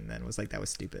incorrectly and then was like, that was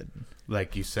stupid.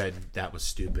 Like you said that was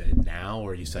stupid now,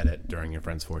 or you said it during your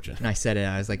Friend's Fortune? And I said it.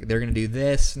 I was like, they're going to do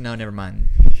this. No, never mind.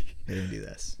 They're going to do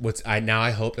this.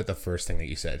 I hope that the first thing that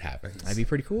you said happens. That'd be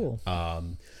pretty cool.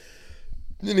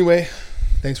 Anyway,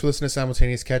 Thanks for listening to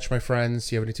Simultaneous Catch, my friends.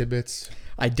 Do you have any tidbits?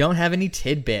 I don't have any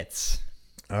tidbits.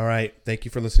 All right. Thank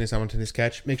you for listening to Simultaneous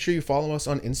Catch. Make sure you follow us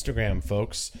on Instagram,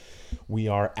 folks. We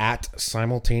are at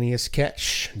Simultaneous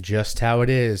Catch, just how it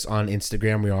is. On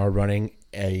Instagram, we are running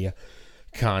a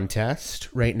contest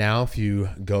right now. If you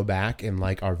go back and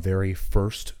like our very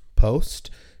first post,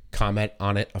 comment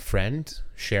on it, a friend,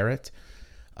 share it,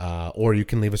 or you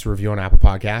can leave us a review on Apple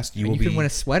Podcast. You can win a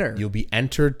sweater. You'll be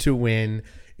entered to win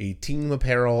a team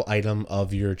apparel item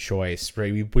of your choice.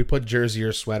 Right? We put jersey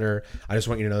or sweater. I just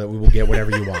want you to know that we will get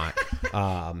whatever you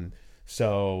want.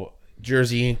 So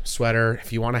jersey, sweater.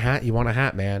 If you want a hat, you want a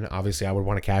hat, man. Obviously, I would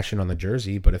want to cash in on the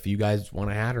jersey, but if you guys want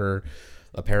a hat or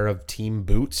a pair of team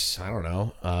boots, I don't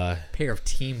know. Pair of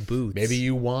team boots. Maybe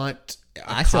you want.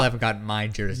 I still haven't gotten my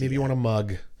jersey. Maybe you want a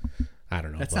mug. I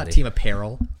don't know. That's buddy. not team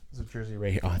apparel. There's a jersey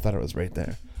right here. Oh, I thought it was right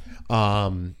there.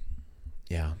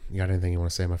 Yeah. You got anything you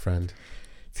want to say, my friend?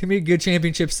 It's going to be a good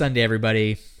championship Sunday,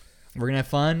 everybody. We're going to have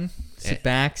fun. Sit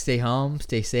back, stay home,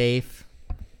 stay safe,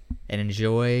 and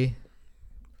enjoy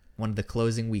one of the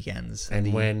closing weekends of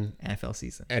the NFL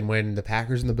season. And when the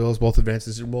Packers and the Bills both advance to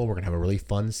the Super Bowl, we're going to have a really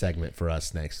fun segment for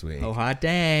us next week. Oh, hot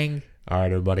dang. All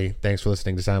right, everybody. Thanks for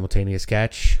listening to Simultaneous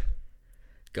Catch.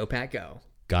 Go, Pack, go.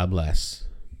 God bless.